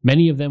streets,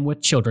 many of them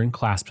with children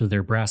clasped to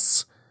their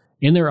breasts.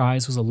 In their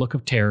eyes was a look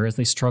of terror as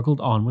they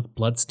struggled on with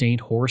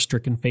blood-stained,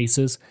 horror-stricken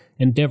faces,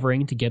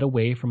 endeavoring to get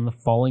away from the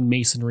falling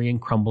masonry and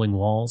crumbling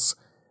walls.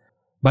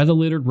 By the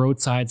littered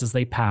roadsides as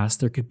they passed,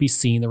 there could be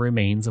seen the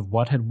remains of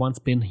what had once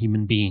been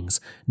human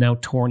beings, now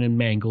torn and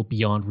mangled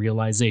beyond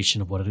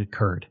realization of what had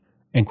occurred.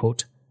 End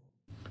quote.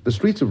 The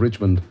streets of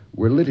Richmond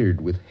were littered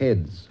with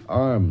heads,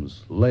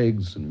 arms,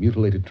 legs, and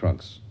mutilated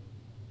trunks.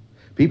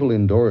 People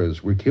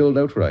indoors were killed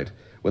outright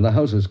when the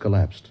houses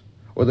collapsed,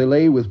 or they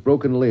lay with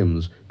broken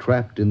limbs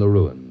trapped in the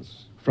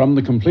ruins. From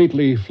the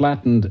completely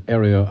flattened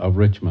area of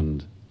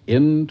Richmond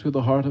into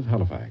the heart of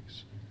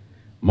Halifax,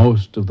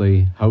 most of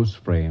the house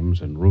frames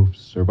and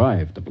roofs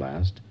survived the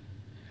blast,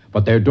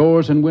 but their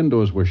doors and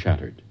windows were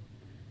shattered,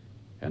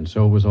 and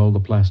so was all the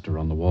plaster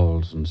on the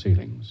walls and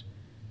ceilings.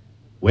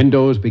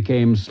 Windows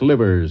became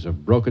slivers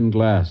of broken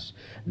glass,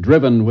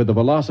 driven with the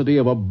velocity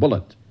of a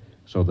bullet,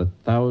 so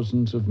that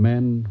thousands of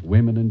men,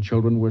 women, and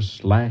children were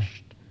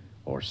slashed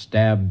or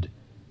stabbed,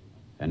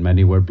 and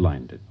many were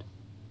blinded.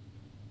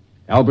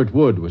 Albert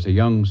Wood was a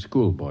young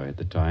schoolboy at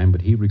the time,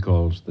 but he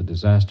recalls the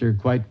disaster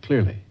quite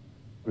clearly.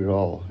 We were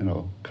all,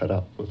 cut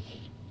up with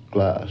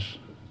glass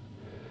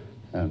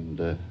and,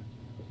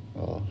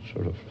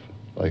 sort of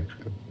like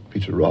a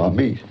piece of raw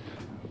meat.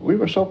 We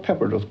were so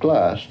peppered with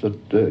glass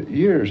that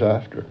years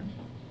after,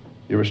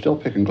 you were still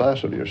picking glass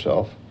out of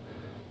yourself.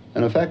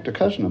 And in fact, a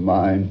cousin of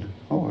mine,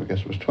 I guess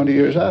it was 20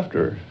 years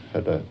after,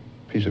 had a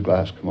piece of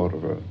glass come out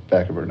of the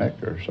back of her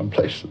neck or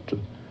someplace that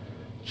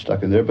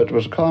stuck in there. But it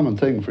was a common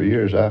thing for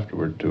years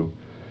afterward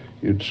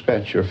you'd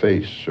scratch your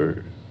face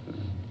or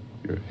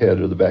your head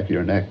or the back of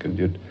your neck, and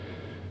you'd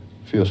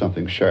feel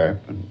something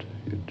sharp, and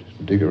you'd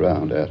dig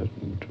around at it,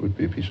 and it would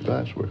be a piece of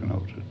glass working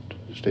out.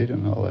 It stayed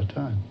in all that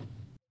time.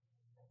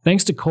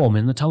 Thanks to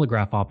Coleman, the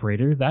telegraph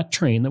operator, that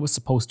train that was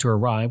supposed to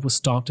arrive was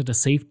stopped at a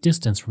safe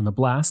distance from the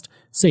blast,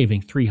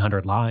 saving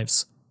 300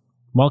 lives.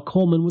 While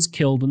Coleman was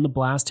killed in the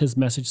blast, his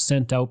message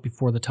sent out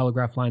before the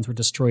telegraph lines were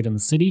destroyed in the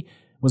city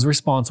was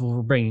responsible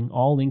for bringing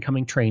all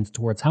incoming trains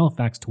towards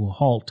Halifax to a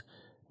halt.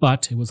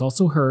 But it was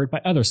also heard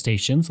by other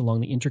stations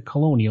along the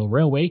Intercolonial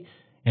Railway,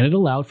 and it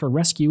allowed for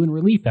rescue and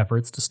relief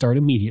efforts to start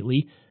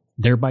immediately,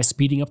 thereby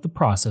speeding up the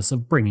process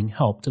of bringing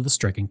help to the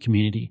stricken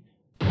community.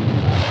 Oh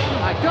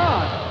my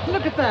God!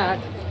 Look at that!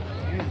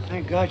 Yeah,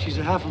 thank God she's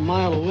a half a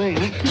mile away.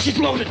 Huh? She's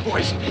loaded,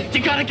 boys!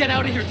 You gotta get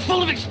out of here! It's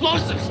full of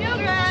explosives!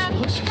 Children!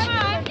 Come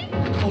on!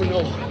 Oh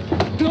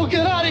no! Don't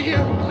get out of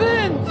here!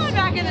 Vince! Come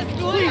back in the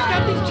school! Please,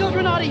 get these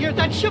children out of here!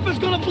 That ship is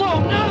gonna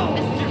blow! No!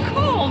 Mr.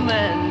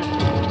 Coleman!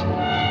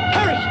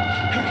 Hurry!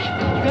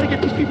 Hurry! You gotta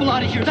get these people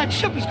out of here! That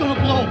ship is gonna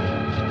blow!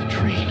 The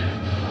train.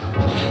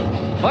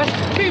 What?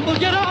 People,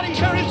 get out of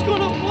here! It's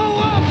gonna blow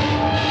up!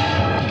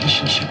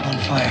 Mission ship on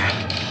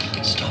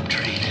fire. Stop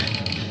train.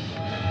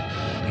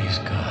 Please,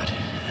 God,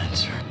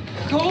 answer.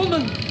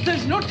 Coleman!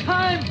 There's no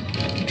time!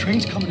 The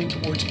train's coming in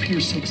towards Pier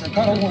 6. I've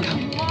got to warn you.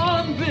 Come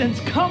on, Vince!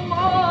 Come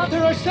on!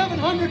 There are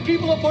 700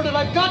 people aboard it.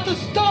 I've got to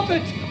stop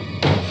it!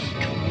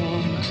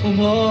 Come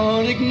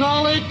on,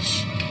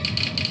 acknowledge!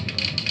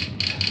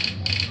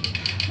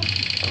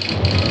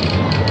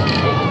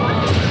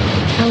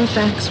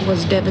 Halifax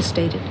was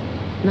devastated.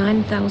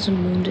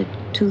 9,000 wounded,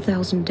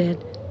 2,000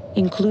 dead,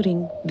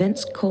 including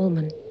Vince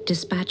Coleman,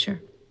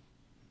 dispatcher.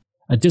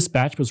 A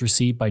dispatch was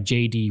received by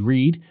J.D.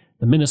 Reed,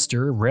 the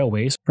Minister of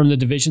Railways, from the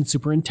Division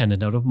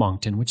Superintendent out of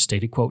Moncton, which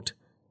stated, quote,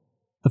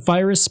 "The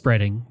fire is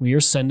spreading. We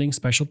are sending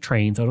special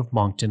trains out of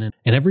Moncton,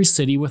 and every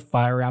city with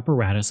fire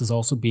apparatus is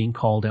also being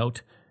called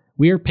out.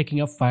 We are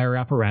picking up fire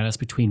apparatus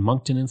between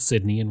Moncton and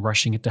Sydney and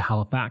rushing it to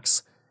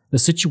Halifax. The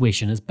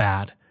situation is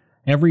bad.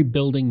 Every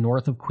building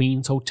north of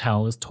Queen's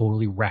Hotel is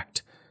totally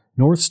wrecked.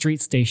 North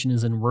Street Station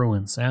is in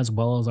ruins, as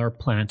well as our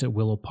plant at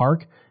Willow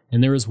Park,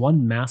 and there is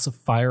one massive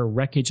fire,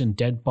 wreckage, and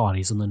dead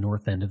bodies on the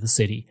north end of the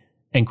city."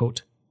 End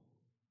quote.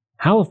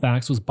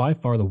 Halifax was by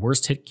far the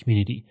worst hit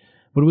community,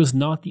 but it was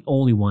not the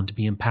only one to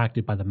be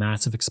impacted by the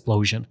massive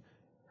explosion.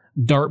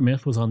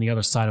 Dartmouth was on the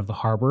other side of the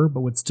harbor,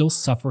 but would still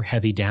suffer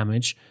heavy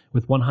damage,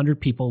 with 100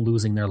 people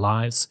losing their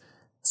lives.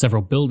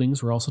 Several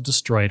buildings were also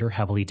destroyed or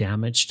heavily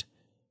damaged.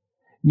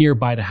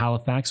 Nearby to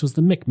Halifax was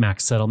the Micmac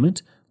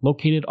settlement,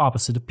 located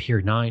opposite of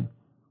Pier 9.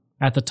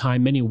 At the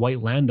time, many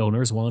white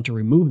landowners wanted to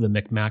remove the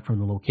Micmac from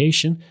the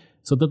location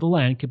so that the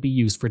land could be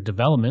used for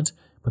development,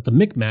 but the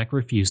Micmac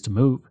refused to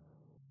move.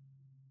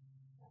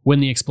 When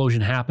the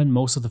explosion happened,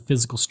 most of the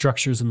physical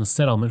structures in the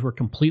settlement were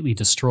completely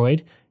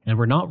destroyed and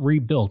were not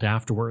rebuilt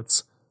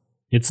afterwards.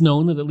 It's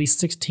known that at least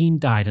 16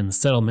 died in the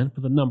settlement,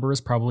 but the number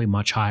is probably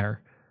much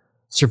higher.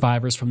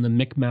 Survivors from the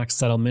Micmac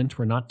settlement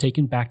were not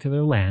taken back to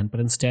their land, but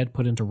instead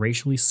put into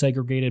racially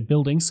segregated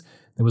buildings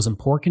that was in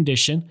poor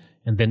condition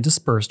and then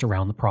dispersed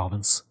around the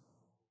province.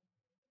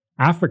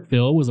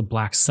 Africville was a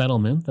black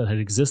settlement that had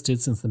existed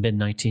since the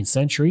mid-19th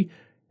century,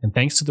 and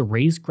thanks to the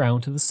raised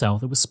ground to the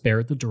south, it was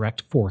spared the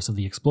direct force of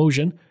the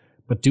explosion,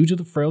 but due to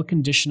the frail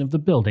condition of the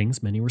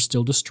buildings, many were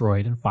still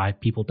destroyed and 5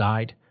 people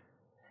died.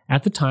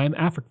 At the time,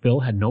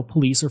 Africville had no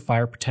police or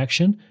fire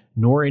protection,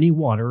 nor any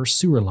water or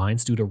sewer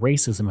lines due to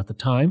racism at the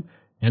time,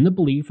 and the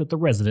belief that the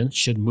residents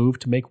should move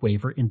to make way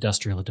for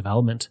industrial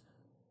development.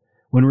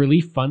 When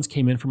relief funds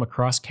came in from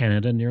across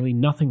Canada, nearly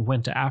nothing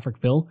went to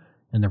Africville,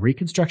 and the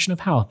reconstruction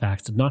of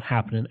Halifax did not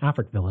happen in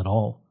Africville at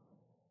all.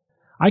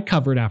 I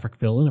covered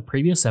Africville in a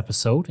previous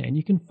episode, and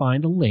you can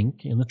find a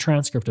link in the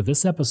transcript of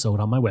this episode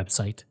on my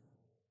website.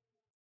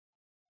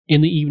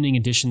 In the evening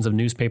editions of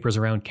newspapers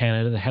around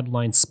Canada, the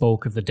headlines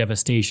spoke of the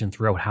devastation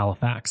throughout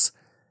Halifax.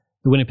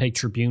 The Winnipeg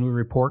Tribune would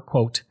report,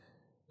 quote,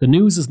 "The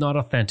news is not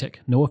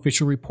authentic. No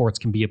official reports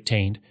can be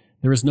obtained.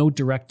 There is no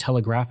direct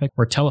telegraphic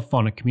or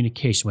telephonic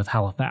communication with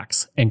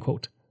Halifax," end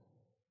quote.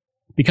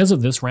 Because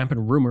of this,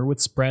 rampant rumor would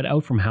spread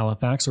out from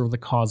Halifax over the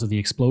cause of the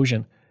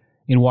explosion.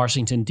 In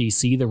Washington,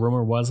 D.C., the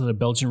rumor was that a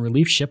Belgian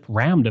relief ship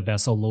rammed a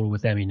vessel loaded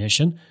with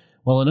ammunition,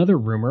 while another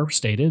rumor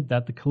stated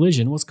that the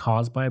collision was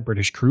caused by a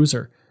British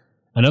cruiser.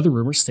 Another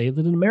rumor stated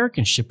that an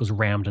American ship was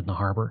rammed in the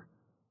harbor.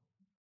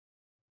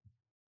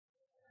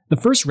 The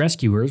first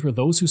rescuers were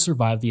those who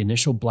survived the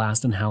initial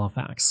blast in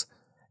Halifax.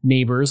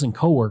 Neighbors and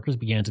co-workers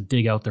began to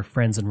dig out their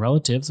friends and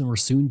relatives and were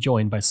soon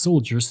joined by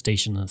soldiers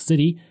stationed in the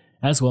city,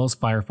 as well as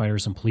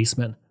firefighters and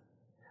policemen.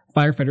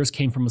 Firefighters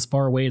came from as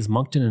far away as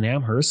Moncton and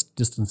Amherst,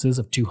 distances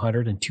of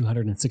 200 and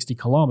 260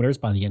 kilometers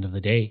by the end of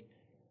the day.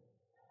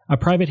 A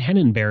Private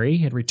Hennenberry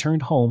had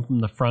returned home from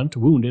the front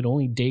wounded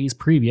only days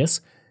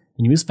previous,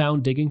 and he was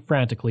found digging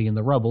frantically in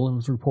the rubble and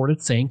was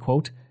reported saying,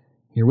 quote,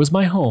 "Here was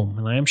my home,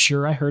 and I am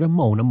sure I heard a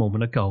moan a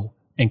moment ago,"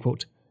 end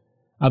quote.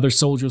 Other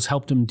soldiers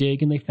helped him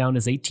dig, and they found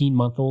his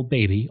 18-month-old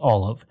baby,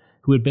 Olive,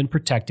 who had been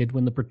protected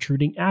when the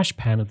protruding ash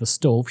pan of the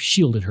stove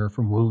shielded her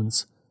from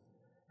wounds.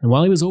 And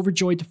while he was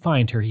overjoyed to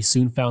find her, he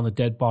soon found the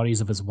dead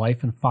bodies of his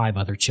wife and 5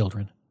 other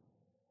children.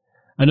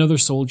 Another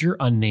soldier,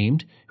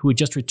 unnamed, who had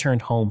just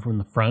returned home from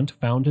the front,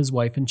 found his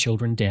wife and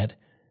children dead.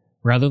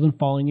 Rather than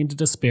falling into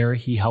despair,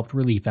 he helped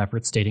relief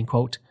efforts, stating,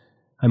 quote,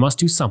 "I must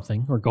do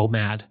something or go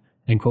mad,"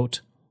 end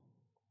quote.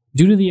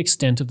 Due to the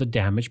extent of the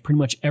damage, pretty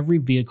much every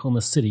vehicle in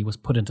the city was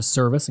put into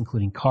service,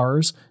 including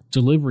cars,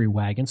 delivery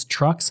wagons,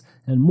 trucks,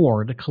 and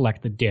more to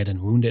collect the dead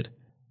and wounded.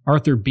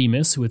 Arthur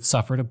Bemis, who had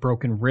suffered a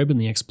broken rib in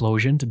the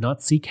explosion, did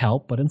not seek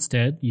help, but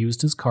instead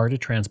used his car to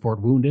transport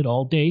wounded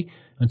all day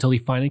until he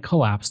finally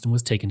collapsed and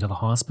was taken to the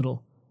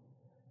hospital.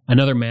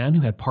 Another man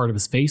who had part of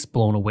his face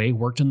blown away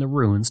worked in the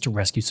ruins to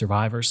rescue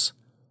survivors.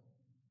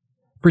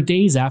 For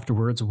days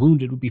afterwards,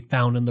 wounded would be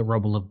found in the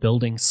rubble of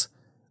buildings.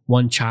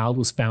 One child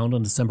was found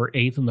on December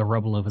 8th in the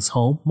rubble of his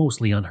home,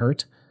 mostly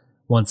unhurt.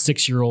 One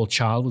 6-year-old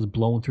child was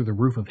blown through the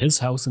roof of his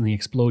house in the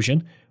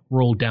explosion,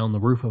 rolled down the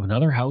roof of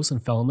another house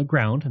and fell on the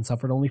ground and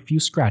suffered only a few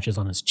scratches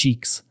on his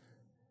cheeks.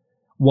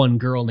 One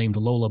girl named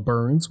Lola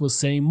Burns was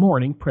saying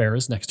morning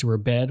prayers next to her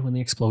bed when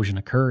the explosion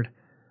occurred.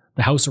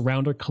 The house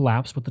around her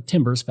collapsed, but the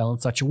timbers fell in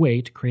such a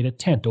way to create a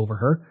tent over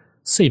her,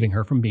 saving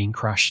her from being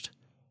crushed.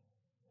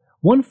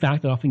 One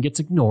fact that often gets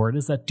ignored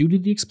is that due to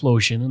the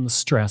explosion and the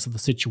stress of the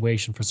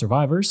situation for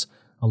survivors,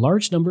 a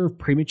large number of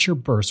premature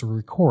births were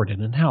recorded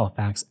in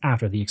Halifax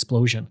after the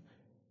explosion.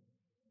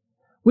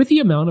 With the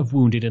amount of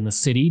wounded in the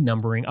city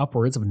numbering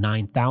upwards of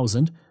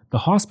 9,000, the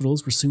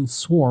hospitals were soon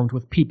swarmed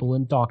with people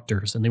and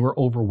doctors, and they were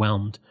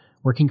overwhelmed,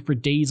 working for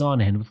days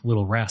on end with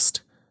little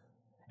rest.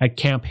 At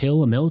Camp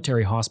Hill, a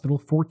military hospital,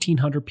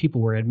 1,400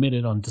 people were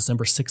admitted on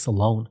December 6th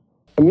alone.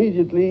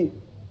 Immediately,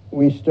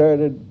 we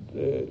started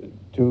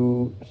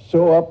to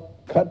sew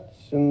up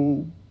cuts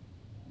and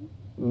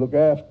look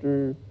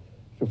after,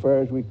 so far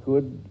as we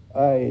could,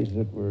 eyes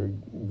that were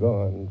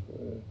gone.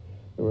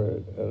 There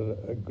were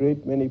a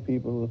great many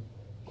people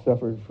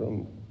suffered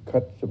from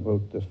cuts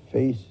about the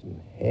face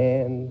and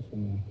hands,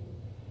 and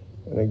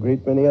a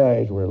great many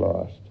eyes were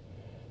lost.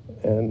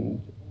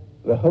 And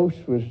the house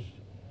was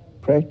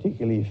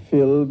practically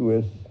filled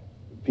with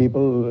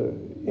people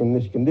in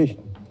this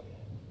condition.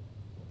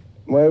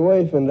 My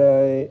wife and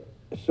I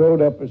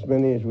sewed up as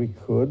many as we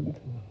could.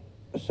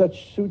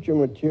 Such suture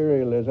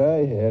material as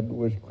I had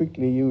was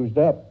quickly used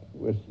up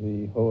with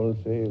the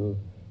wholesale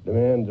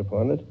demands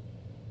upon it.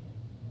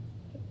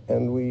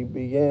 And we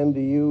began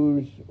to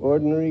use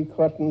ordinary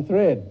cotton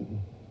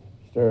thread,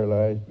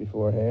 sterilized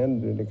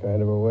beforehand in a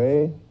kind of a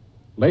way.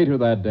 Later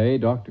that day,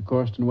 Dr.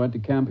 Corsten went to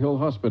Camp Hill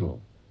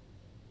Hospital,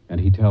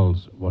 and he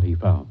tells what he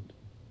found.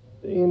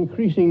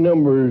 Increasing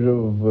numbers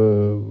of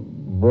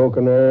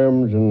broken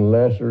arms and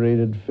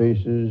lacerated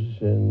faces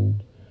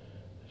and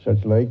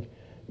such like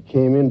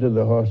came into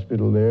the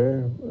hospital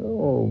there,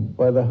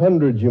 by the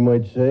hundreds, you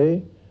might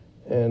say,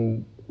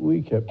 and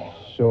we kept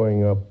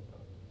sewing up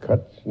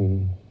cuts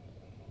and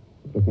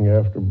looking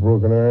after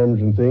broken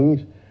arms and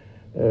things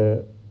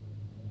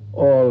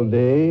all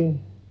day,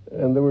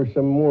 and there were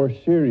some more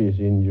serious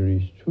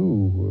injuries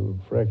too,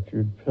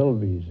 fractured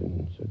pelvis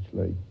and such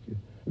like.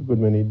 A good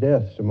many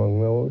deaths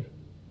among those.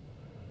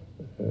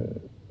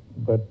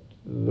 But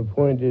the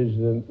point is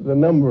the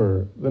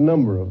number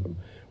of them.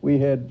 We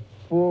had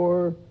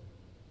four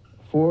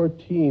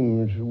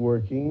teams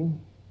working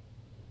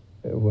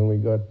when we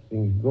got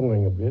things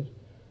going a bit,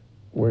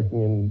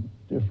 working in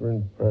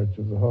different parts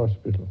of the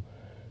hospital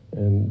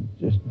and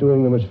just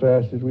doing them as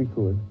fast as we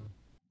could.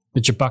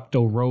 The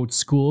Chebucto Road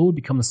School would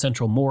become the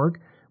central morgue,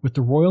 with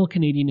the Royal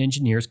Canadian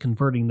Engineers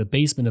converting the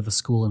basement of the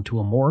school into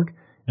a morgue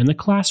and the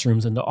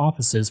classrooms into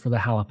offices for the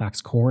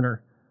Halifax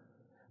coroner.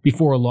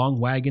 Before long,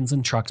 wagons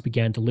and trucks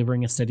began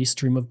delivering a steady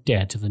stream of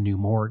dead to the new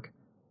morgue.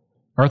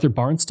 Arthur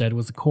Barnstead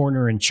was the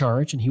coroner in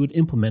charge, and he would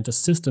implement a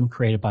system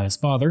created by his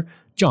father,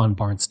 John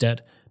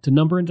Barnstead, to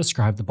number and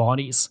describe the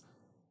bodies.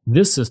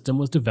 This system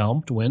was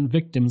developed when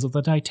victims of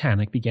the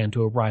Titanic began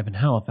to arrive in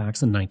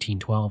Halifax in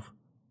 1912.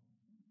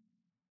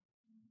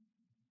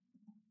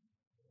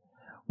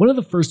 One of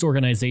the first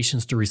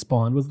organizations to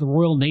respond was the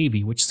Royal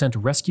Navy, which sent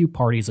rescue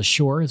parties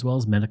ashore as well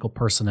as medical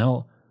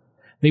personnel.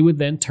 They would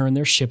then turn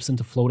their ships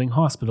into floating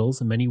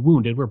hospitals, and many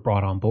wounded were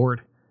brought on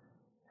board.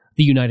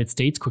 The United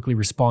States quickly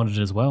responded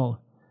as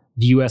well.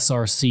 The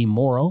USRC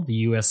Morrill,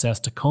 the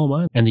USS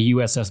Tacoma, and the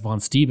USS Von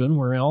Steuben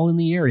were all in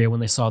the area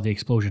when they saw the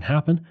explosion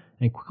happen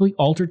and quickly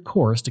altered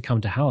course to come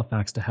to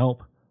Halifax to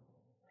help.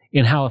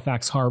 In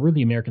Halifax Harbor,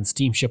 the American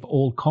steamship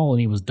Old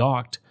Colony was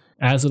docked.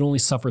 As it only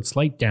suffered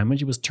slight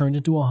damage, it was turned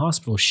into a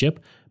hospital ship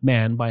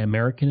manned by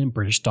American and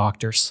British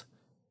doctors.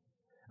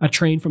 A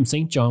train from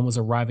St. John was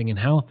arriving in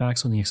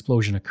Halifax when the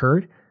explosion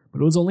occurred,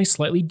 but it was only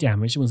slightly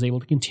damaged and was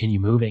able to continue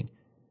moving.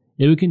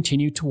 It would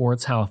continue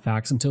towards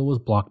Halifax until it was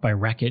blocked by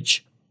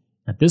wreckage.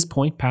 At this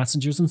point,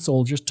 passengers and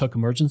soldiers took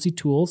emergency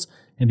tools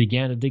and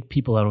began to dig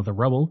people out of the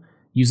rubble,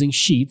 using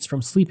sheets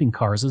from sleeping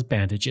cars as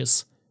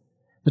bandages.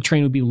 The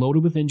train would be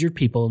loaded with injured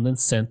people and then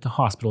sent to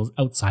hospitals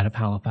outside of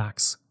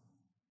Halifax.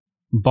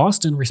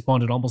 Boston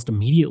responded almost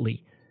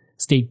immediately.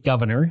 State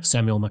Governor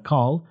Samuel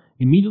McCall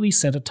immediately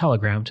sent a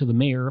telegram to the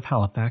mayor of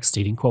Halifax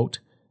stating, quote,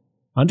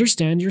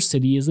 "Understand your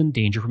city is in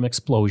danger from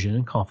explosion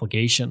and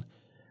conflagration.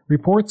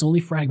 Reports only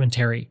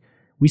fragmentary.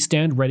 We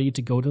stand ready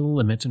to go to the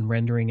limit in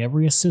rendering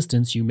every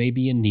assistance you may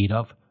be in need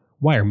of.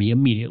 Wire me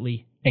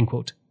immediately." End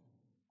quote.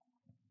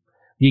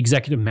 The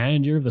executive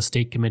manager of the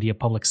State Committee of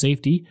Public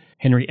Safety,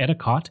 Henry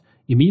Endicott,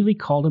 immediately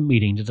called a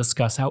meeting to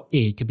discuss how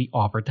aid could be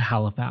offered to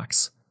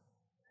Halifax.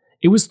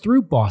 It was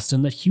through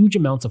Boston that huge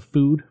amounts of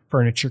food,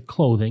 furniture,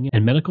 clothing,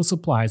 and medical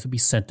supplies would be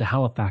sent to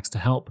Halifax to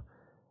help.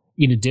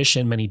 In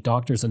addition, many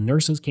doctors and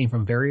nurses came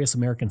from various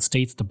American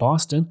states to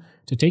Boston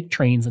to take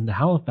trains into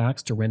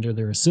Halifax to render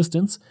their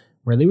assistance,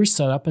 where they were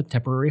set up at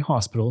temporary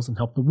hospitals and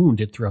helped the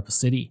wounded throughout the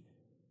city.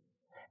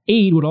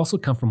 Aid would also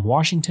come from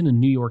Washington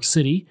and New York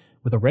City,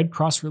 with a Red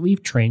Cross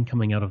relief train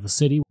coming out of the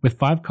city with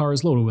 5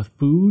 cars loaded with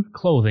food,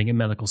 clothing, and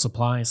medical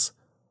supplies.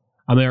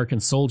 American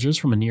soldiers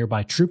from a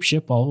nearby troop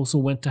ship also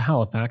went to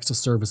Halifax to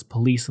serve as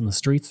police in the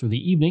streets through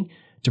the evening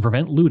to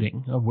prevent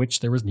looting, of which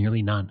there was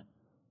nearly none.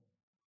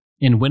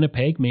 In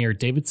Winnipeg, Mayor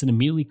Davidson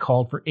immediately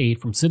called for aid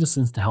from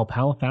citizens to help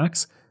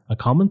Halifax, a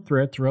common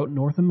thread throughout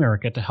North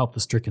America to help the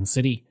stricken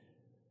city.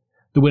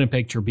 The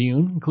Winnipeg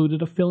Tribune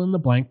included a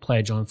fill-in-the-blank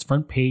pledge on its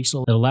front page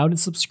that allowed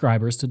its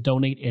subscribers to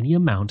donate any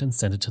amount and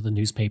send it to the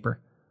newspaper.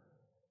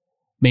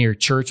 Mayor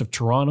Church of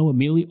Toronto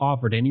immediately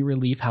offered any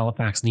relief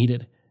Halifax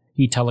needed.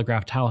 He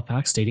telegraphed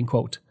Halifax stating,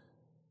 quote,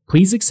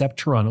 "Please accept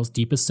Toronto's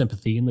deepest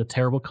sympathy in the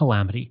terrible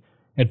calamity.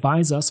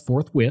 Advise us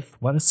forthwith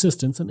what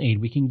assistance and aid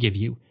we can give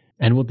you,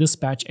 and will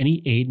dispatch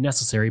any aid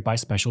necessary by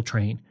special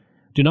train.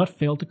 Do not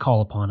fail to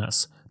call upon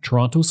us.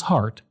 Toronto's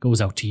heart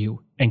goes out to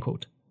you." End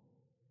quote.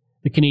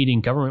 The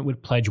Canadian government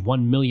would pledge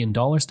 $1 million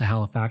to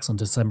Halifax on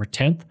December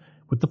 10th,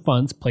 with the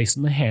funds placed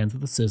in the hands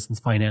of the Citizens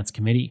Finance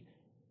Committee.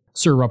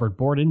 Sir Robert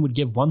Borden would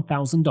give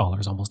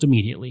 $1,000 almost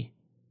immediately.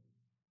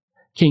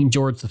 King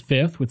George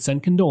V would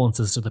send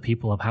condolences to the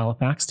people of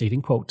Halifax,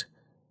 stating, quote,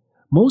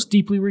 "Most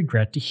deeply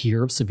regret to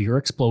hear of severe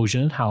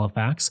explosion at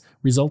Halifax,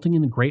 resulting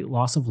in a great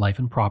loss of life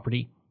and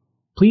property.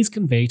 Please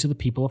convey to the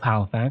people of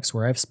Halifax,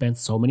 where I have spent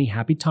so many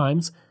happy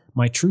times,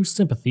 my true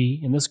sympathy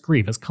in this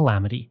grievous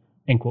calamity."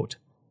 End quote.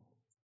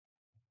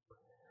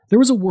 There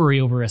was a worry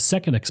over a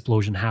second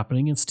explosion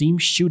happening, and steam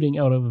shooting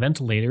out of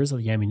ventilators at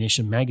the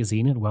ammunition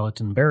magazine at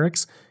Wellerton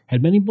Barracks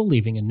had many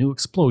believing a new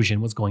explosion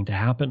was going to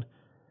happen.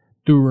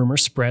 The rumor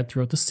spread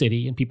throughout the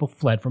city and people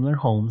fled from their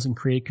homes and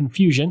created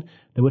confusion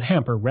that would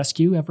hamper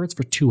rescue efforts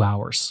for 2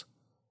 hours.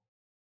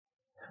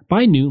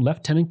 By noon,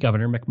 Lieutenant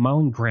Governor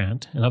McMullen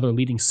Grant and other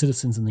leading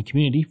citizens in the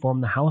community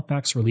formed the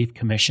Halifax Relief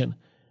Commission.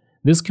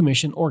 This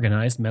commission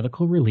organized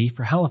medical relief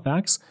for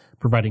Halifax,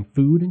 providing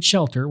food and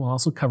shelter while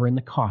also covering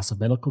the costs of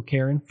medical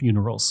care and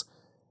funerals.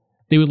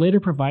 They would later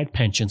provide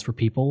pensions for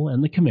people,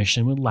 and the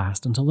commission would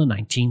last until the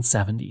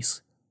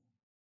 1970s.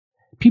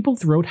 People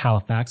throughout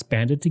Halifax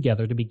banded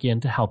together to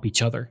begin to help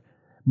each other.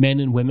 Men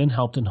and women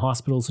helped in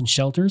hospitals and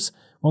shelters,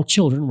 while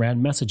children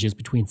ran messages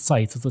between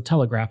sites as the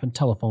telegraph and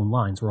telephone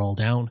lines were all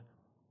down.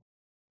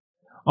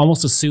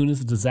 Almost as soon as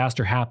the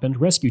disaster happened,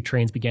 rescue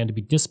trains began to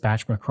be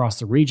dispatched from across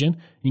the region,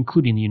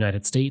 including the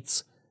United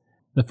States.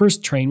 The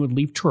first train would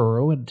leave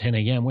Truro at 10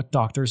 a.m. with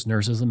doctors,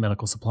 nurses, and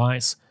medical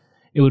supplies.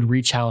 It would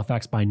reach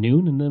Halifax by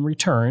noon and then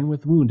return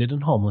with wounded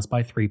and homeless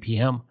by 3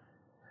 p.m.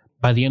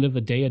 By the end of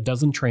the day, a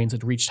dozen trains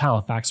had reached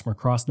Halifax from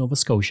across Nova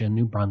Scotia and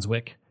New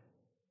Brunswick.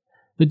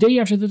 The day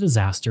after the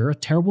disaster, a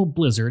terrible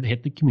blizzard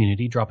hit the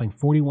community, dropping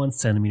 41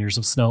 centimeters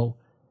of snow.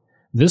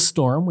 This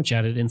storm, which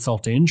added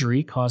insult to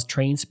injury, caused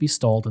trains to be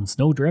stalled in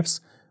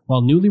snowdrifts,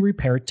 while newly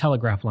repaired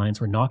telegraph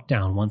lines were knocked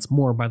down once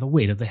more by the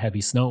weight of the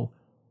heavy snow.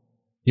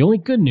 The only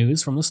good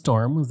news from the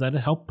storm was that it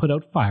helped put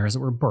out fires that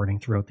were burning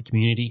throughout the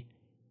community.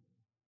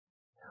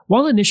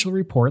 While initial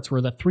reports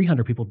were that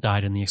 300 people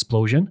died in the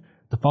explosion,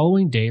 the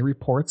following day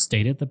reports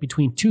stated that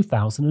between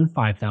 2,000 and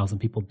 5,000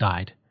 people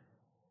died.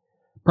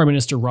 Prime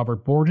Minister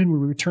Robert Borden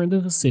would return to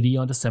the city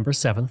on December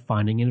 7th,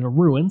 finding it in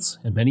ruins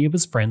and many of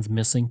his friends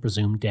missing,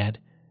 presumed dead.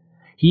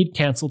 He had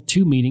cancelled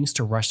 2 meetings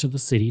to rush to the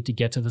city to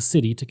get to the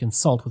city to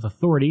consult with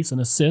authorities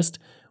and assist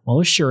while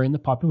assuring the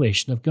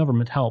population of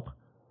government help.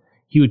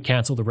 He would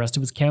cancel the rest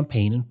of his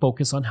campaign and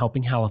focus on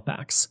helping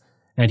Halifax,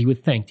 and he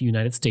would thank the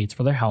United States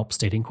for their help,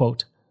 stating,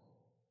 quote,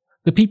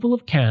 "The people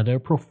of Canada are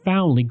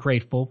profoundly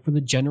grateful for the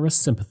generous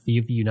sympathy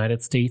of the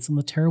United States in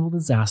the terrible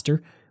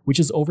disaster which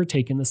has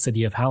overtaken the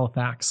city of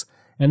Halifax,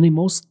 and they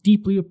most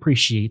deeply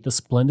appreciate the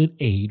splendid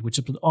aid which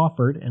has been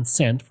offered and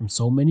sent from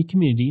so many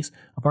communities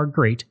of our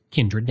great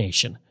kindred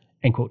nation."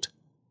 End quote.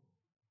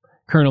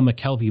 Colonel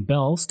McKelvey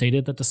Bell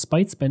stated that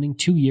despite spending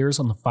 2 years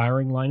on the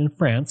firing line in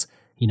France,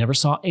 he never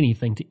saw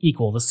anything to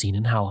equal the scene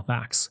in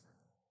Halifax.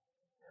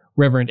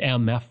 Reverend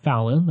M. F.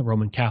 Fallon, the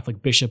Roman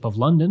Catholic Bishop of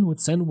London,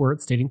 would send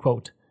word stating,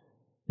 quote,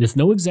 "It is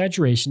no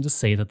exaggeration to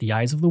say that the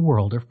eyes of the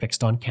world are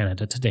fixed on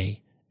Canada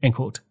today." End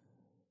quote.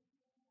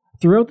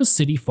 Throughout the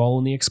city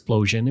following the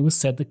explosion, it was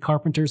said that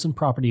carpenters and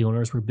property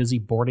owners were busy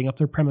boarding up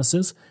their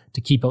premises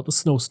to keep out the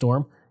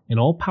snowstorm, and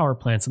all power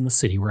plants in the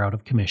city were out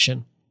of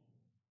commission.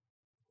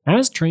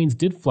 As trains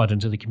did flood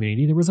into the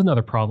community, there was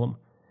another problem.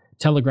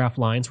 Telegraph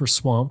lines were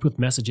swamped with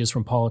messages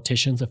from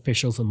politicians,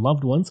 officials, and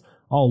loved ones,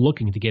 all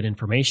looking to get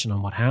information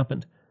on what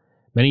happened.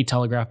 Many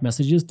telegraph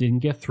messages didn't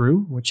get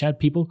through, which had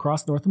people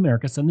across North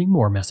America sending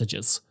more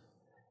messages.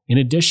 In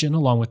addition,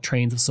 along with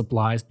trains of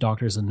supplies,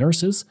 doctors, and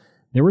nurses,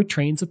 there were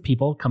trains of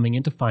people coming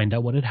in to find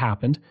out what had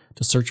happened,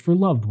 to search for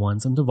loved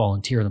ones, and to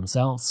volunteer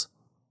themselves.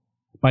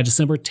 By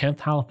December 10th,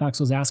 Halifax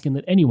was asking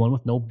that anyone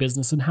with no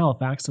business in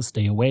Halifax to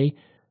stay away,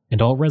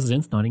 and all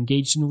residents not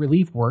engaged in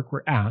relief work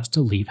were asked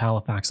to leave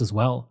Halifax as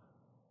well.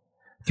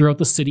 Throughout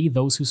the city,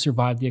 those who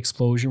survived the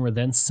explosion were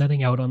then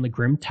setting out on the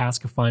grim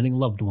task of finding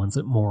loved ones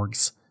at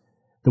morgues.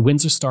 The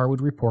Windsor Star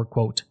would report,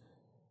 quote,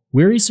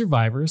 "Weary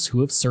survivors who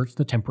have searched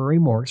the temporary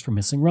morgues for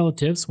missing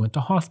relatives went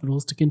to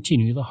hospitals to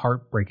continue the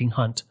heartbreaking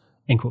hunt."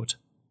 End quote.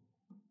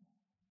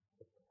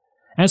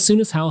 As soon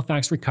as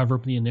Halifax recovered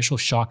from the initial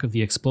shock of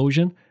the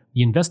explosion,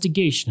 the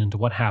investigation into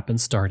what happened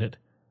started.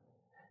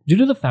 Due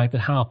to the fact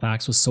that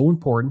Halifax was so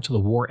important to the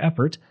war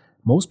effort,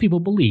 most people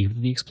believed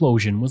that the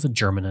explosion was a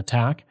German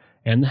attack,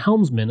 and the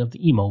helmsman of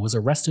the Emo was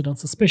arrested on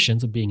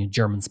suspicions of being a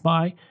German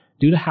spy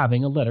due to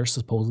having a letter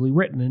supposedly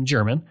written in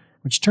German,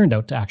 which turned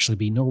out to actually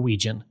be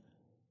Norwegian.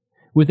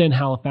 Within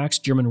Halifax,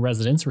 German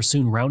residents were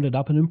soon rounded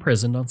up and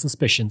imprisoned on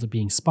suspicions of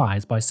being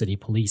spies by city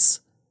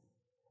police.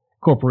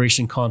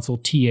 Corporation Consul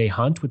T.A.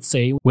 Hunt would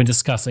say when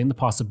discussing the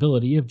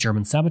possibility of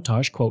German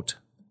sabotage, quote,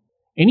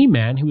 "Any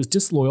man who is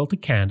disloyal to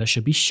Canada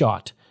should be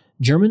shot.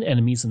 German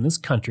enemies in this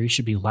country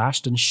should be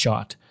lashed and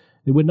shot.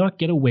 They would not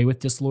get away with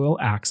disloyal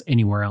acts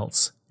anywhere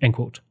else." End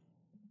quote.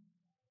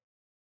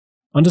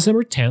 On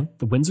December 10th,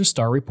 the Windsor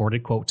Star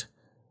reported, quote,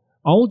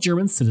 "All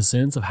German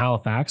citizens of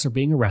Halifax are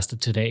being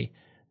arrested today.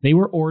 They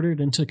were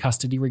ordered into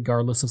custody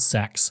regardless of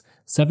sex.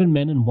 7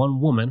 men and 1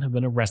 woman have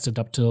been arrested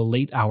up to a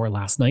late hour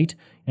last night,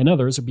 and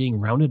others are being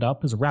rounded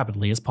up as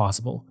rapidly as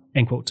possible."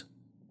 End quote.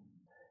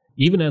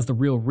 Even as the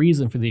real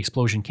reason for the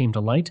explosion came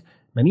to light,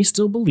 many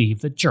still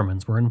believed that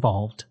Germans were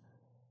involved.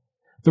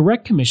 The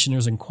Wreck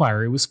Commissioner's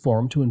inquiry was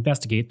formed to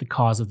investigate the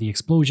cause of the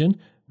explosion,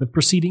 with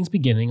proceedings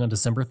beginning on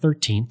December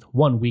 13th,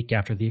 1 week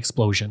after the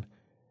explosion.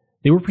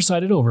 They were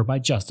presided over by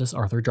Justice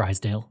Arthur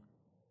Drysdale.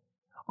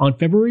 On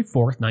February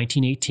 4,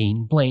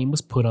 1918, blame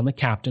was put on the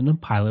captain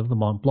and pilot of the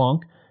Mont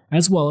Blanc,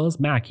 as well as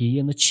Mackey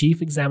and the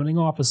chief examining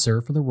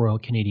officer for the Royal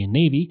Canadian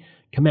Navy,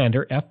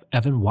 Commander F.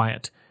 Evan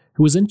Wyatt,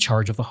 who was in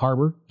charge of the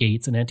harbor,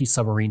 gates, and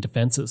anti-submarine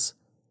defenses.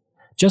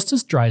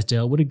 Justice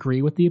Drysdale would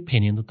agree with the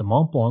opinion that the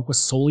Mont Blanc was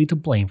solely to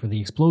blame for the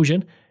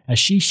explosion, as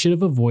she should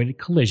have avoided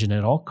collision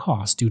at all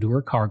costs due to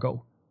her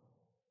cargo.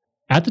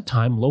 At the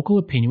time, local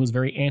opinion was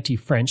very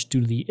anti-French due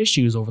to the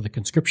issues over the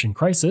conscription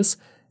crisis,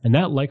 and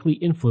that likely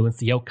influenced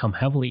the outcome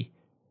heavily.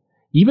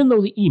 Even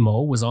though the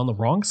Emo was on the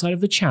wrong side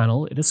of the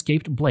channel, it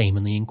escaped blame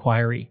in the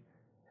inquiry.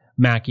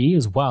 Mackey,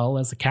 as well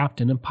as the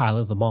captain and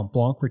pilot of the Mont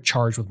Blanc, were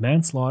charged with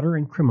manslaughter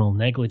and criminal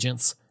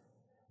negligence.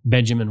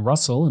 Benjamin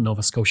Russell, a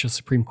Nova Scotia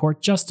Supreme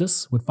Court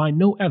justice, would find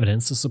no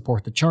evidence to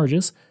support the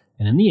charges,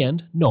 and in the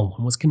end, no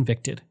one was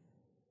convicted.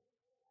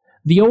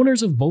 The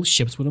owners of both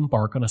ships would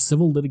embark on a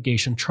civil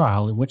litigation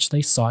trial in which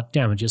they sought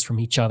damages from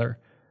each other.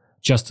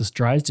 Justice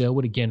Drysdale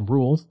would again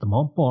rule that the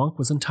Mont Blanc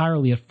was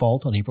entirely at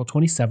fault on April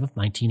 27,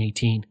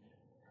 1918.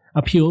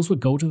 Appeals would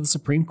go to the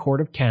Supreme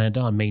Court of Canada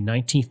on May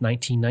 19,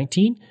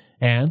 1919,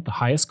 and the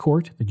highest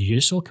court, the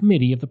Judicial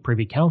Committee of the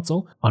Privy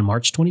Council, on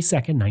March 22,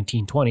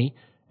 1920,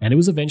 and it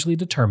was eventually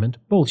determined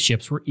both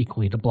ships were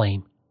equally to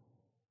blame.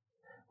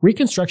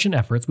 Reconstruction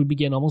efforts would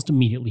begin almost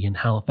immediately in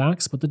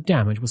Halifax, but the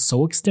damage was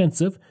so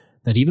extensive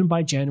that even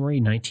by January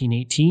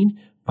 1918,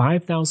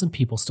 5,000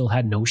 people still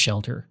had no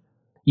shelter.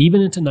 Even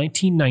into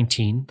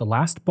 1919, the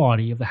last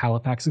body of the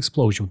Halifax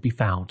explosion would be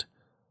found.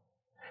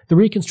 The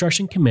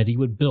Reconstruction Committee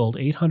would build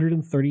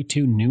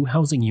 832 new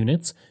housing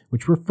units,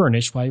 which were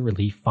furnished by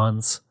relief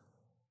funds.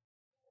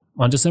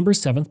 On December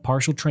 7th,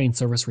 partial train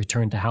service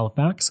returned to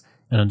Halifax,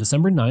 and on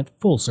December 9th,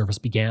 full service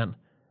began.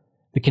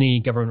 The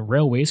Canadian Government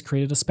Railways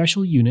created a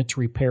special unit to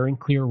repair and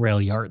clear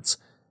rail yards,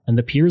 and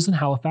the piers in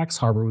Halifax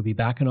Harbour would be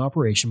back in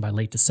operation by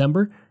late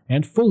December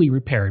and fully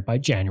repaired by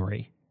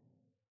January.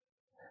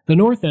 The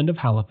north end of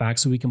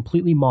Halifax would be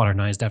completely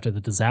modernized after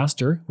the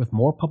disaster, with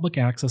more public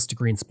access to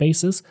green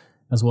spaces,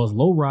 as well as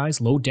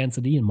low-rise,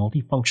 low-density, and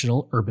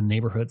multifunctional urban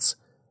neighborhoods.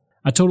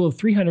 A total of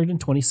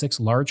 326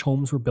 large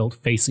homes were built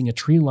facing a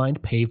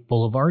tree-lined paved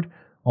boulevard,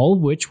 all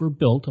of which were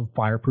built of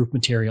fireproof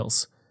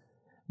materials.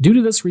 Due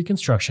to this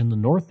reconstruction, the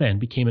north end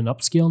became an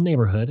upscale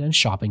neighborhood and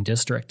shopping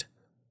district.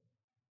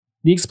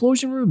 The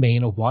explosion would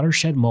remain a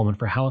watershed moment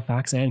for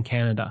Halifax and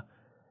Canada.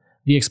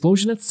 The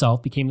explosion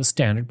itself became the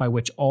standard by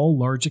which all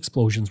large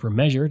explosions were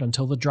measured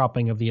until the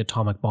dropping of the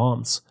atomic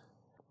bombs.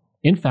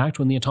 In fact,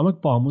 when the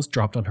atomic bomb was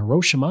dropped on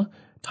Hiroshima,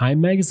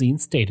 Time magazine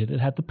stated it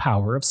had the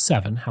power of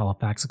 7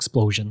 Halifax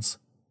explosions.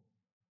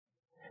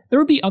 There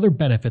would be other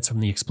benefits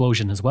from the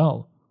explosion as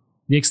well.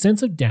 The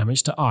extensive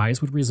damage to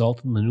eyes would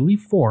result in the newly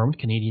formed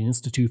Canadian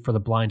Institute for the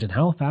Blind in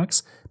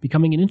Halifax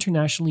becoming an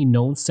internationally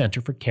known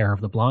center for care of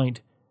the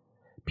blind.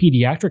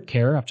 Pediatric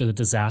care after the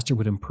disaster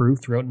would improve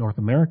throughout North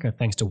America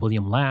thanks to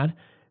William Ladd,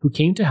 who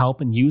came to help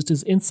and used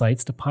his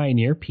insights to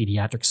pioneer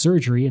pediatric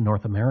surgery in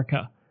North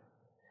America.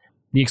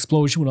 The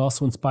explosion would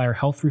also inspire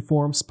health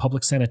reforms,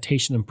 public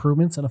sanitation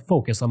improvements, and a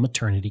focus on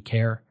maternity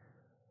care.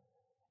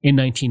 In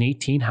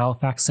 1918,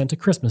 Halifax sent a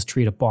Christmas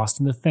tree to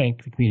Boston to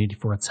thank the community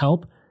for its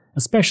help,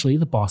 especially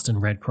the Boston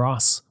Red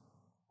Cross.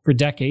 For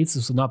decades,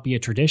 this would not be a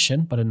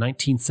tradition, but in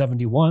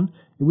 1971,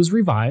 it was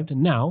revived,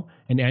 and now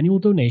an annual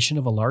donation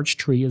of a large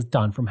tree is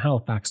done from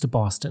Halifax to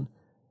Boston.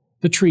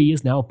 The tree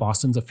is now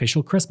Boston's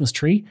official Christmas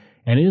tree,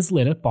 and it is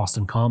lit at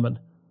Boston Common.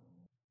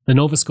 The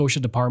Nova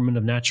Scotia Department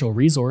of Natural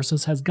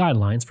Resources has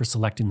guidelines for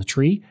selecting the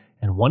tree,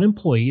 and one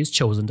employee is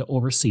chosen to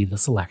oversee the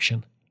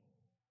selection.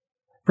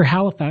 For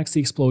Halifax,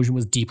 the explosion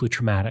was deeply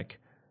traumatic.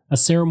 A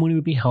ceremony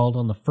would be held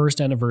on the first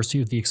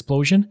anniversary of the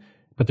explosion,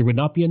 but there would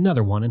not be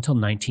another one until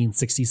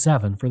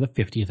 1967 for the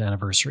 50th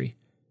anniversary.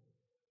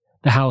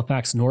 The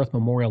Halifax North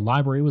Memorial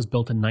Library was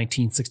built in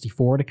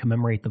 1964 to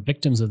commemorate the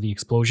victims of the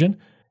explosion,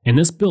 and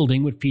this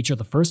building would feature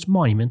the first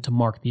monument to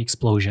mark the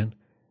explosion.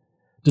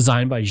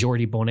 Designed by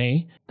Jordi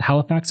Bonet, the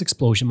Halifax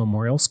Explosion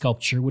Memorial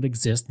sculpture would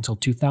exist until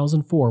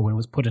 2004 when it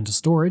was put into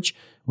storage,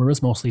 where it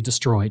was mostly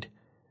destroyed.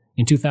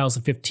 In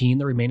 2015,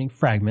 the remaining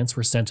fragments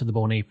were sent to the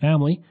Bonet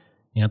family,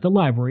 and at the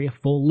library, a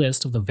full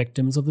list of the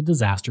victims of the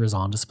disaster is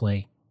on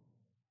display.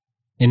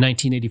 In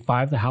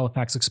 1985, the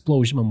Halifax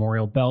Explosion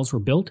Memorial bells were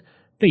built,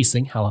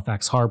 facing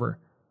Halifax Harbour.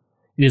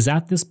 It is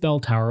at this bell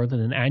tower that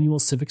an annual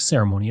civic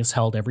ceremony is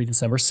held every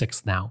December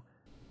 6th now.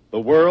 The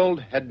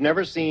world had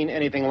never seen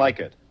anything like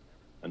it.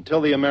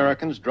 Until the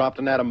Americans dropped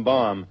an atom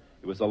bomb,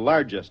 it was the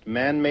largest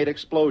man-made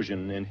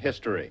explosion in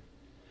history.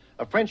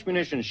 A French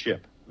munitions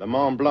ship, the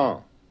Mont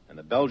Blanc, and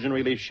the Belgian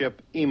relief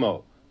ship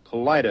Emo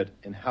collided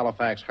in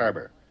Halifax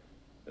Harbor.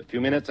 A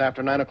few minutes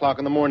after 9 o'clock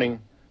in the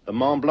morning, the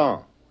Mont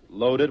Blanc,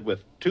 loaded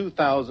with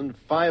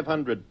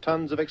 2,500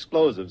 tons of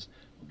explosives,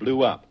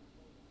 blew up.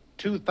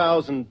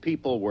 2,000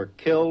 people were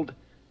killed,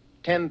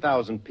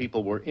 10,000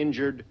 people were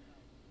injured,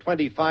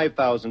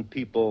 25,000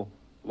 people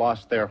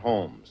lost their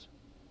homes.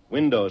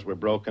 Windows were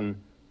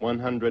broken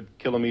 100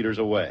 kilometers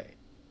away.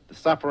 The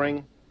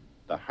suffering,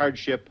 the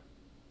hardship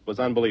was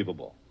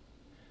unbelievable.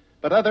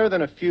 But other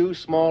than a few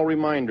small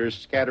reminders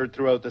scattered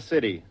throughout the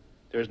city,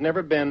 there's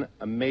never been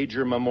a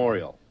major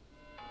memorial.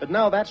 But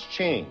now that's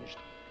changed.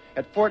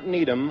 At Fort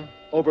Needham,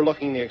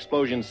 overlooking the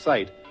explosion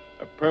site,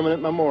 a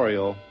permanent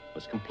memorial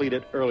was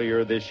completed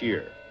earlier this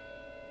year.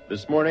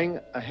 This morning,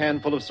 a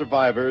handful of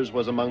survivors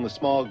was among the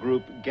small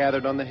group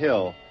gathered on the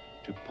hill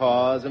to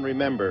pause and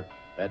remember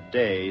that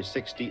day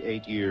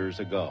 68 years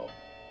ago.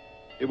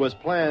 It was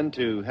planned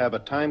to have a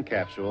time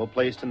capsule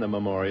placed in the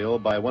memorial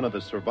by one of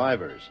the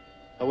survivors.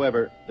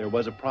 However, there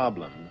was a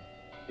problem.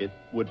 It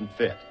wouldn't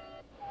fit.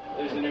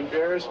 There's an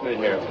embarrassment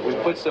here. We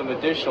put some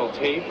additional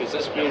tape. Is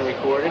this being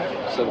recorded?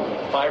 Some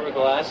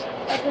fiberglass.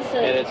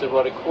 And it's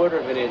about 1/4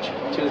 of an inch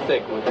too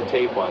thick with the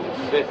tape on it.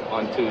 Fit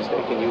on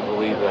Tuesday. Can you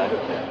believe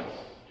that?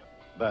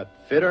 But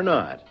fit or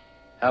not,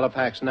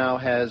 Halifax now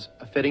has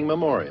a fitting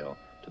memorial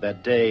to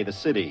that day the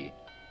city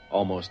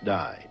almost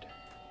died.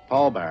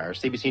 Paul Barr,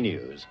 CBC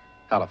News,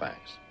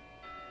 Halifax.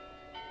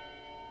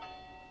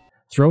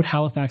 Throughout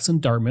Halifax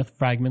and Dartmouth,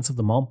 fragments of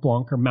the Mont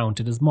Blanc are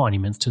mounted as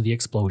monuments to the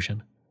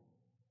explosion.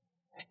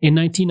 In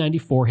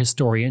 1994,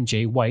 historian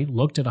Jay White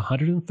looked at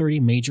 130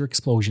 major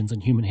explosions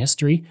in human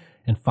history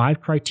and 5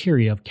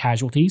 criteria of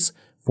casualties,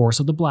 force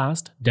of the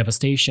blast,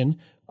 devastation,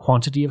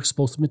 quantity of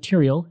explosive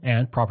material,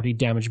 and property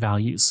damage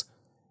values.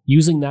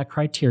 Using that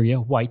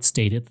criteria, White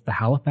stated that the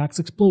Halifax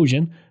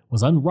explosion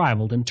was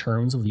unrivaled in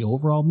terms of the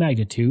overall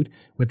magnitude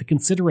with the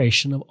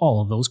consideration of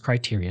all of those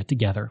criteria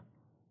together.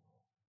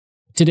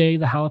 Today,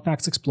 the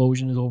Halifax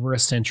explosion is over a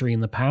century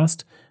in the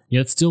past,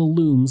 yet it still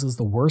looms as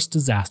the worst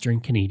disaster in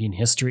Canadian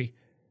history.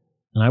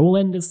 And I will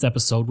end this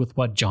episode with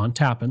what John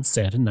Tappan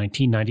said in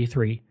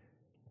 1993.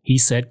 He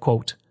said,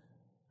 quote,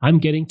 "I'm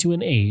getting to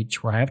an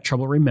age where I have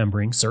trouble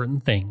remembering certain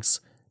things,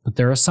 but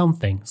there are some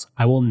things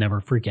I will never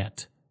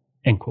forget."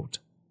 End quote.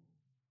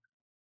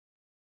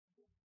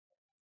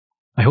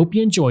 I hope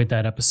you enjoyed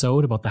that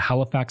episode about the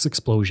Halifax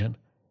explosion.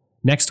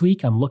 Next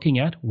week, I'm looking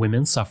at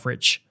women's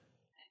suffrage.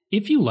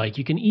 If you like,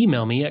 you can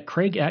email me at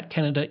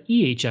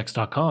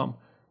craig@canadaehx.com.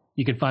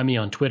 You can find me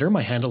on Twitter.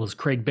 My handle is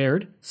Craig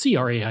Baird,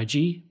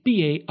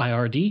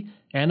 CraigBaird,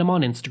 and I'm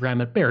on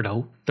Instagram at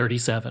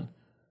Bairdo37.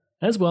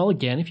 As well,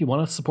 again, if you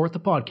want to support the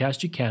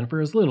podcast, you can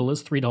for as little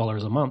as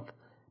 $3 a month.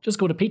 Just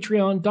go to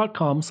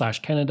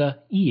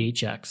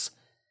patreon.com/CanadaEHX.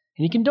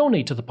 And you can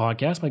donate to the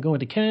podcast by going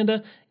to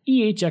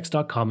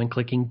CanadaEHX.com and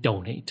clicking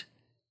Donate.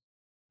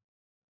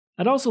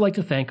 I'd also like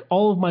to thank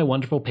all of my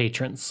wonderful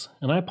patrons,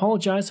 and I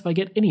apologize if I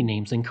get any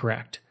names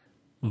incorrect.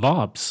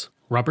 Vobs,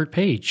 Robert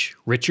Page,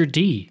 Richard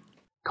D.,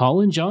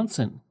 Colin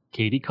Johnson,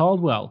 Katie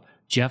Caldwell,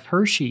 Jeff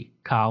Hershey,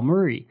 Kyle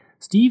Murray,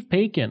 Steve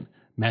Pakin,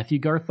 Matthew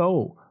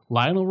Gartho,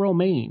 Lionel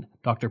Romaine,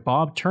 Dr.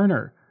 Bob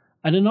Turner,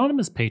 an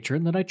anonymous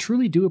patron that I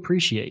truly do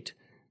appreciate,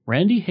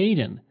 Randy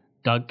Hayden,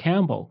 Doug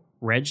Campbell,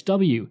 Reg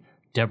W.,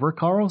 Deborah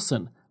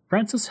Carlson,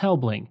 Francis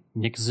Helbling,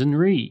 Nick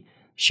Zinri,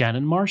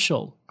 Shannon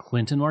Marshall,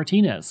 Clinton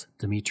Martinez,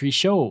 Dimitri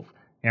Chauve,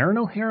 Aaron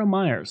O'Hara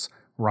Myers,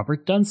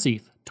 Robert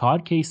Dunseith,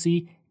 Todd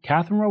Casey,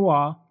 Catherine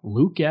Rawa,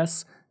 Luke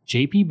S.,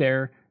 JP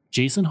Bear,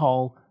 Jason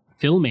Hall,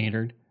 Phil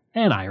Maynard,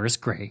 and Iris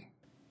Gray.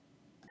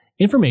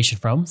 Information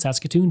from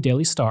Saskatoon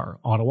Daily Star,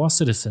 Ottawa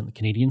Citizen,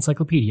 Canadian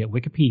Encyclopedia,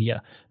 Wikipedia,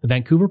 the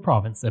Vancouver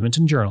Province,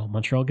 Edmonton Journal,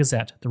 Montreal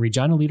Gazette, the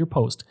Regina Leader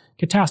Post,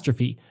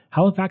 Catastrophe,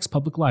 Halifax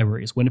Public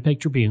Libraries, Winnipeg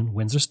Tribune,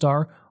 Windsor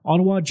Star,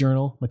 Ottawa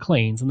Journal,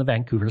 Maclean's, and the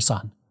Vancouver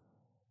Sun.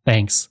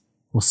 Thanks.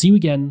 We'll see you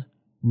again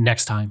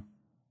next time.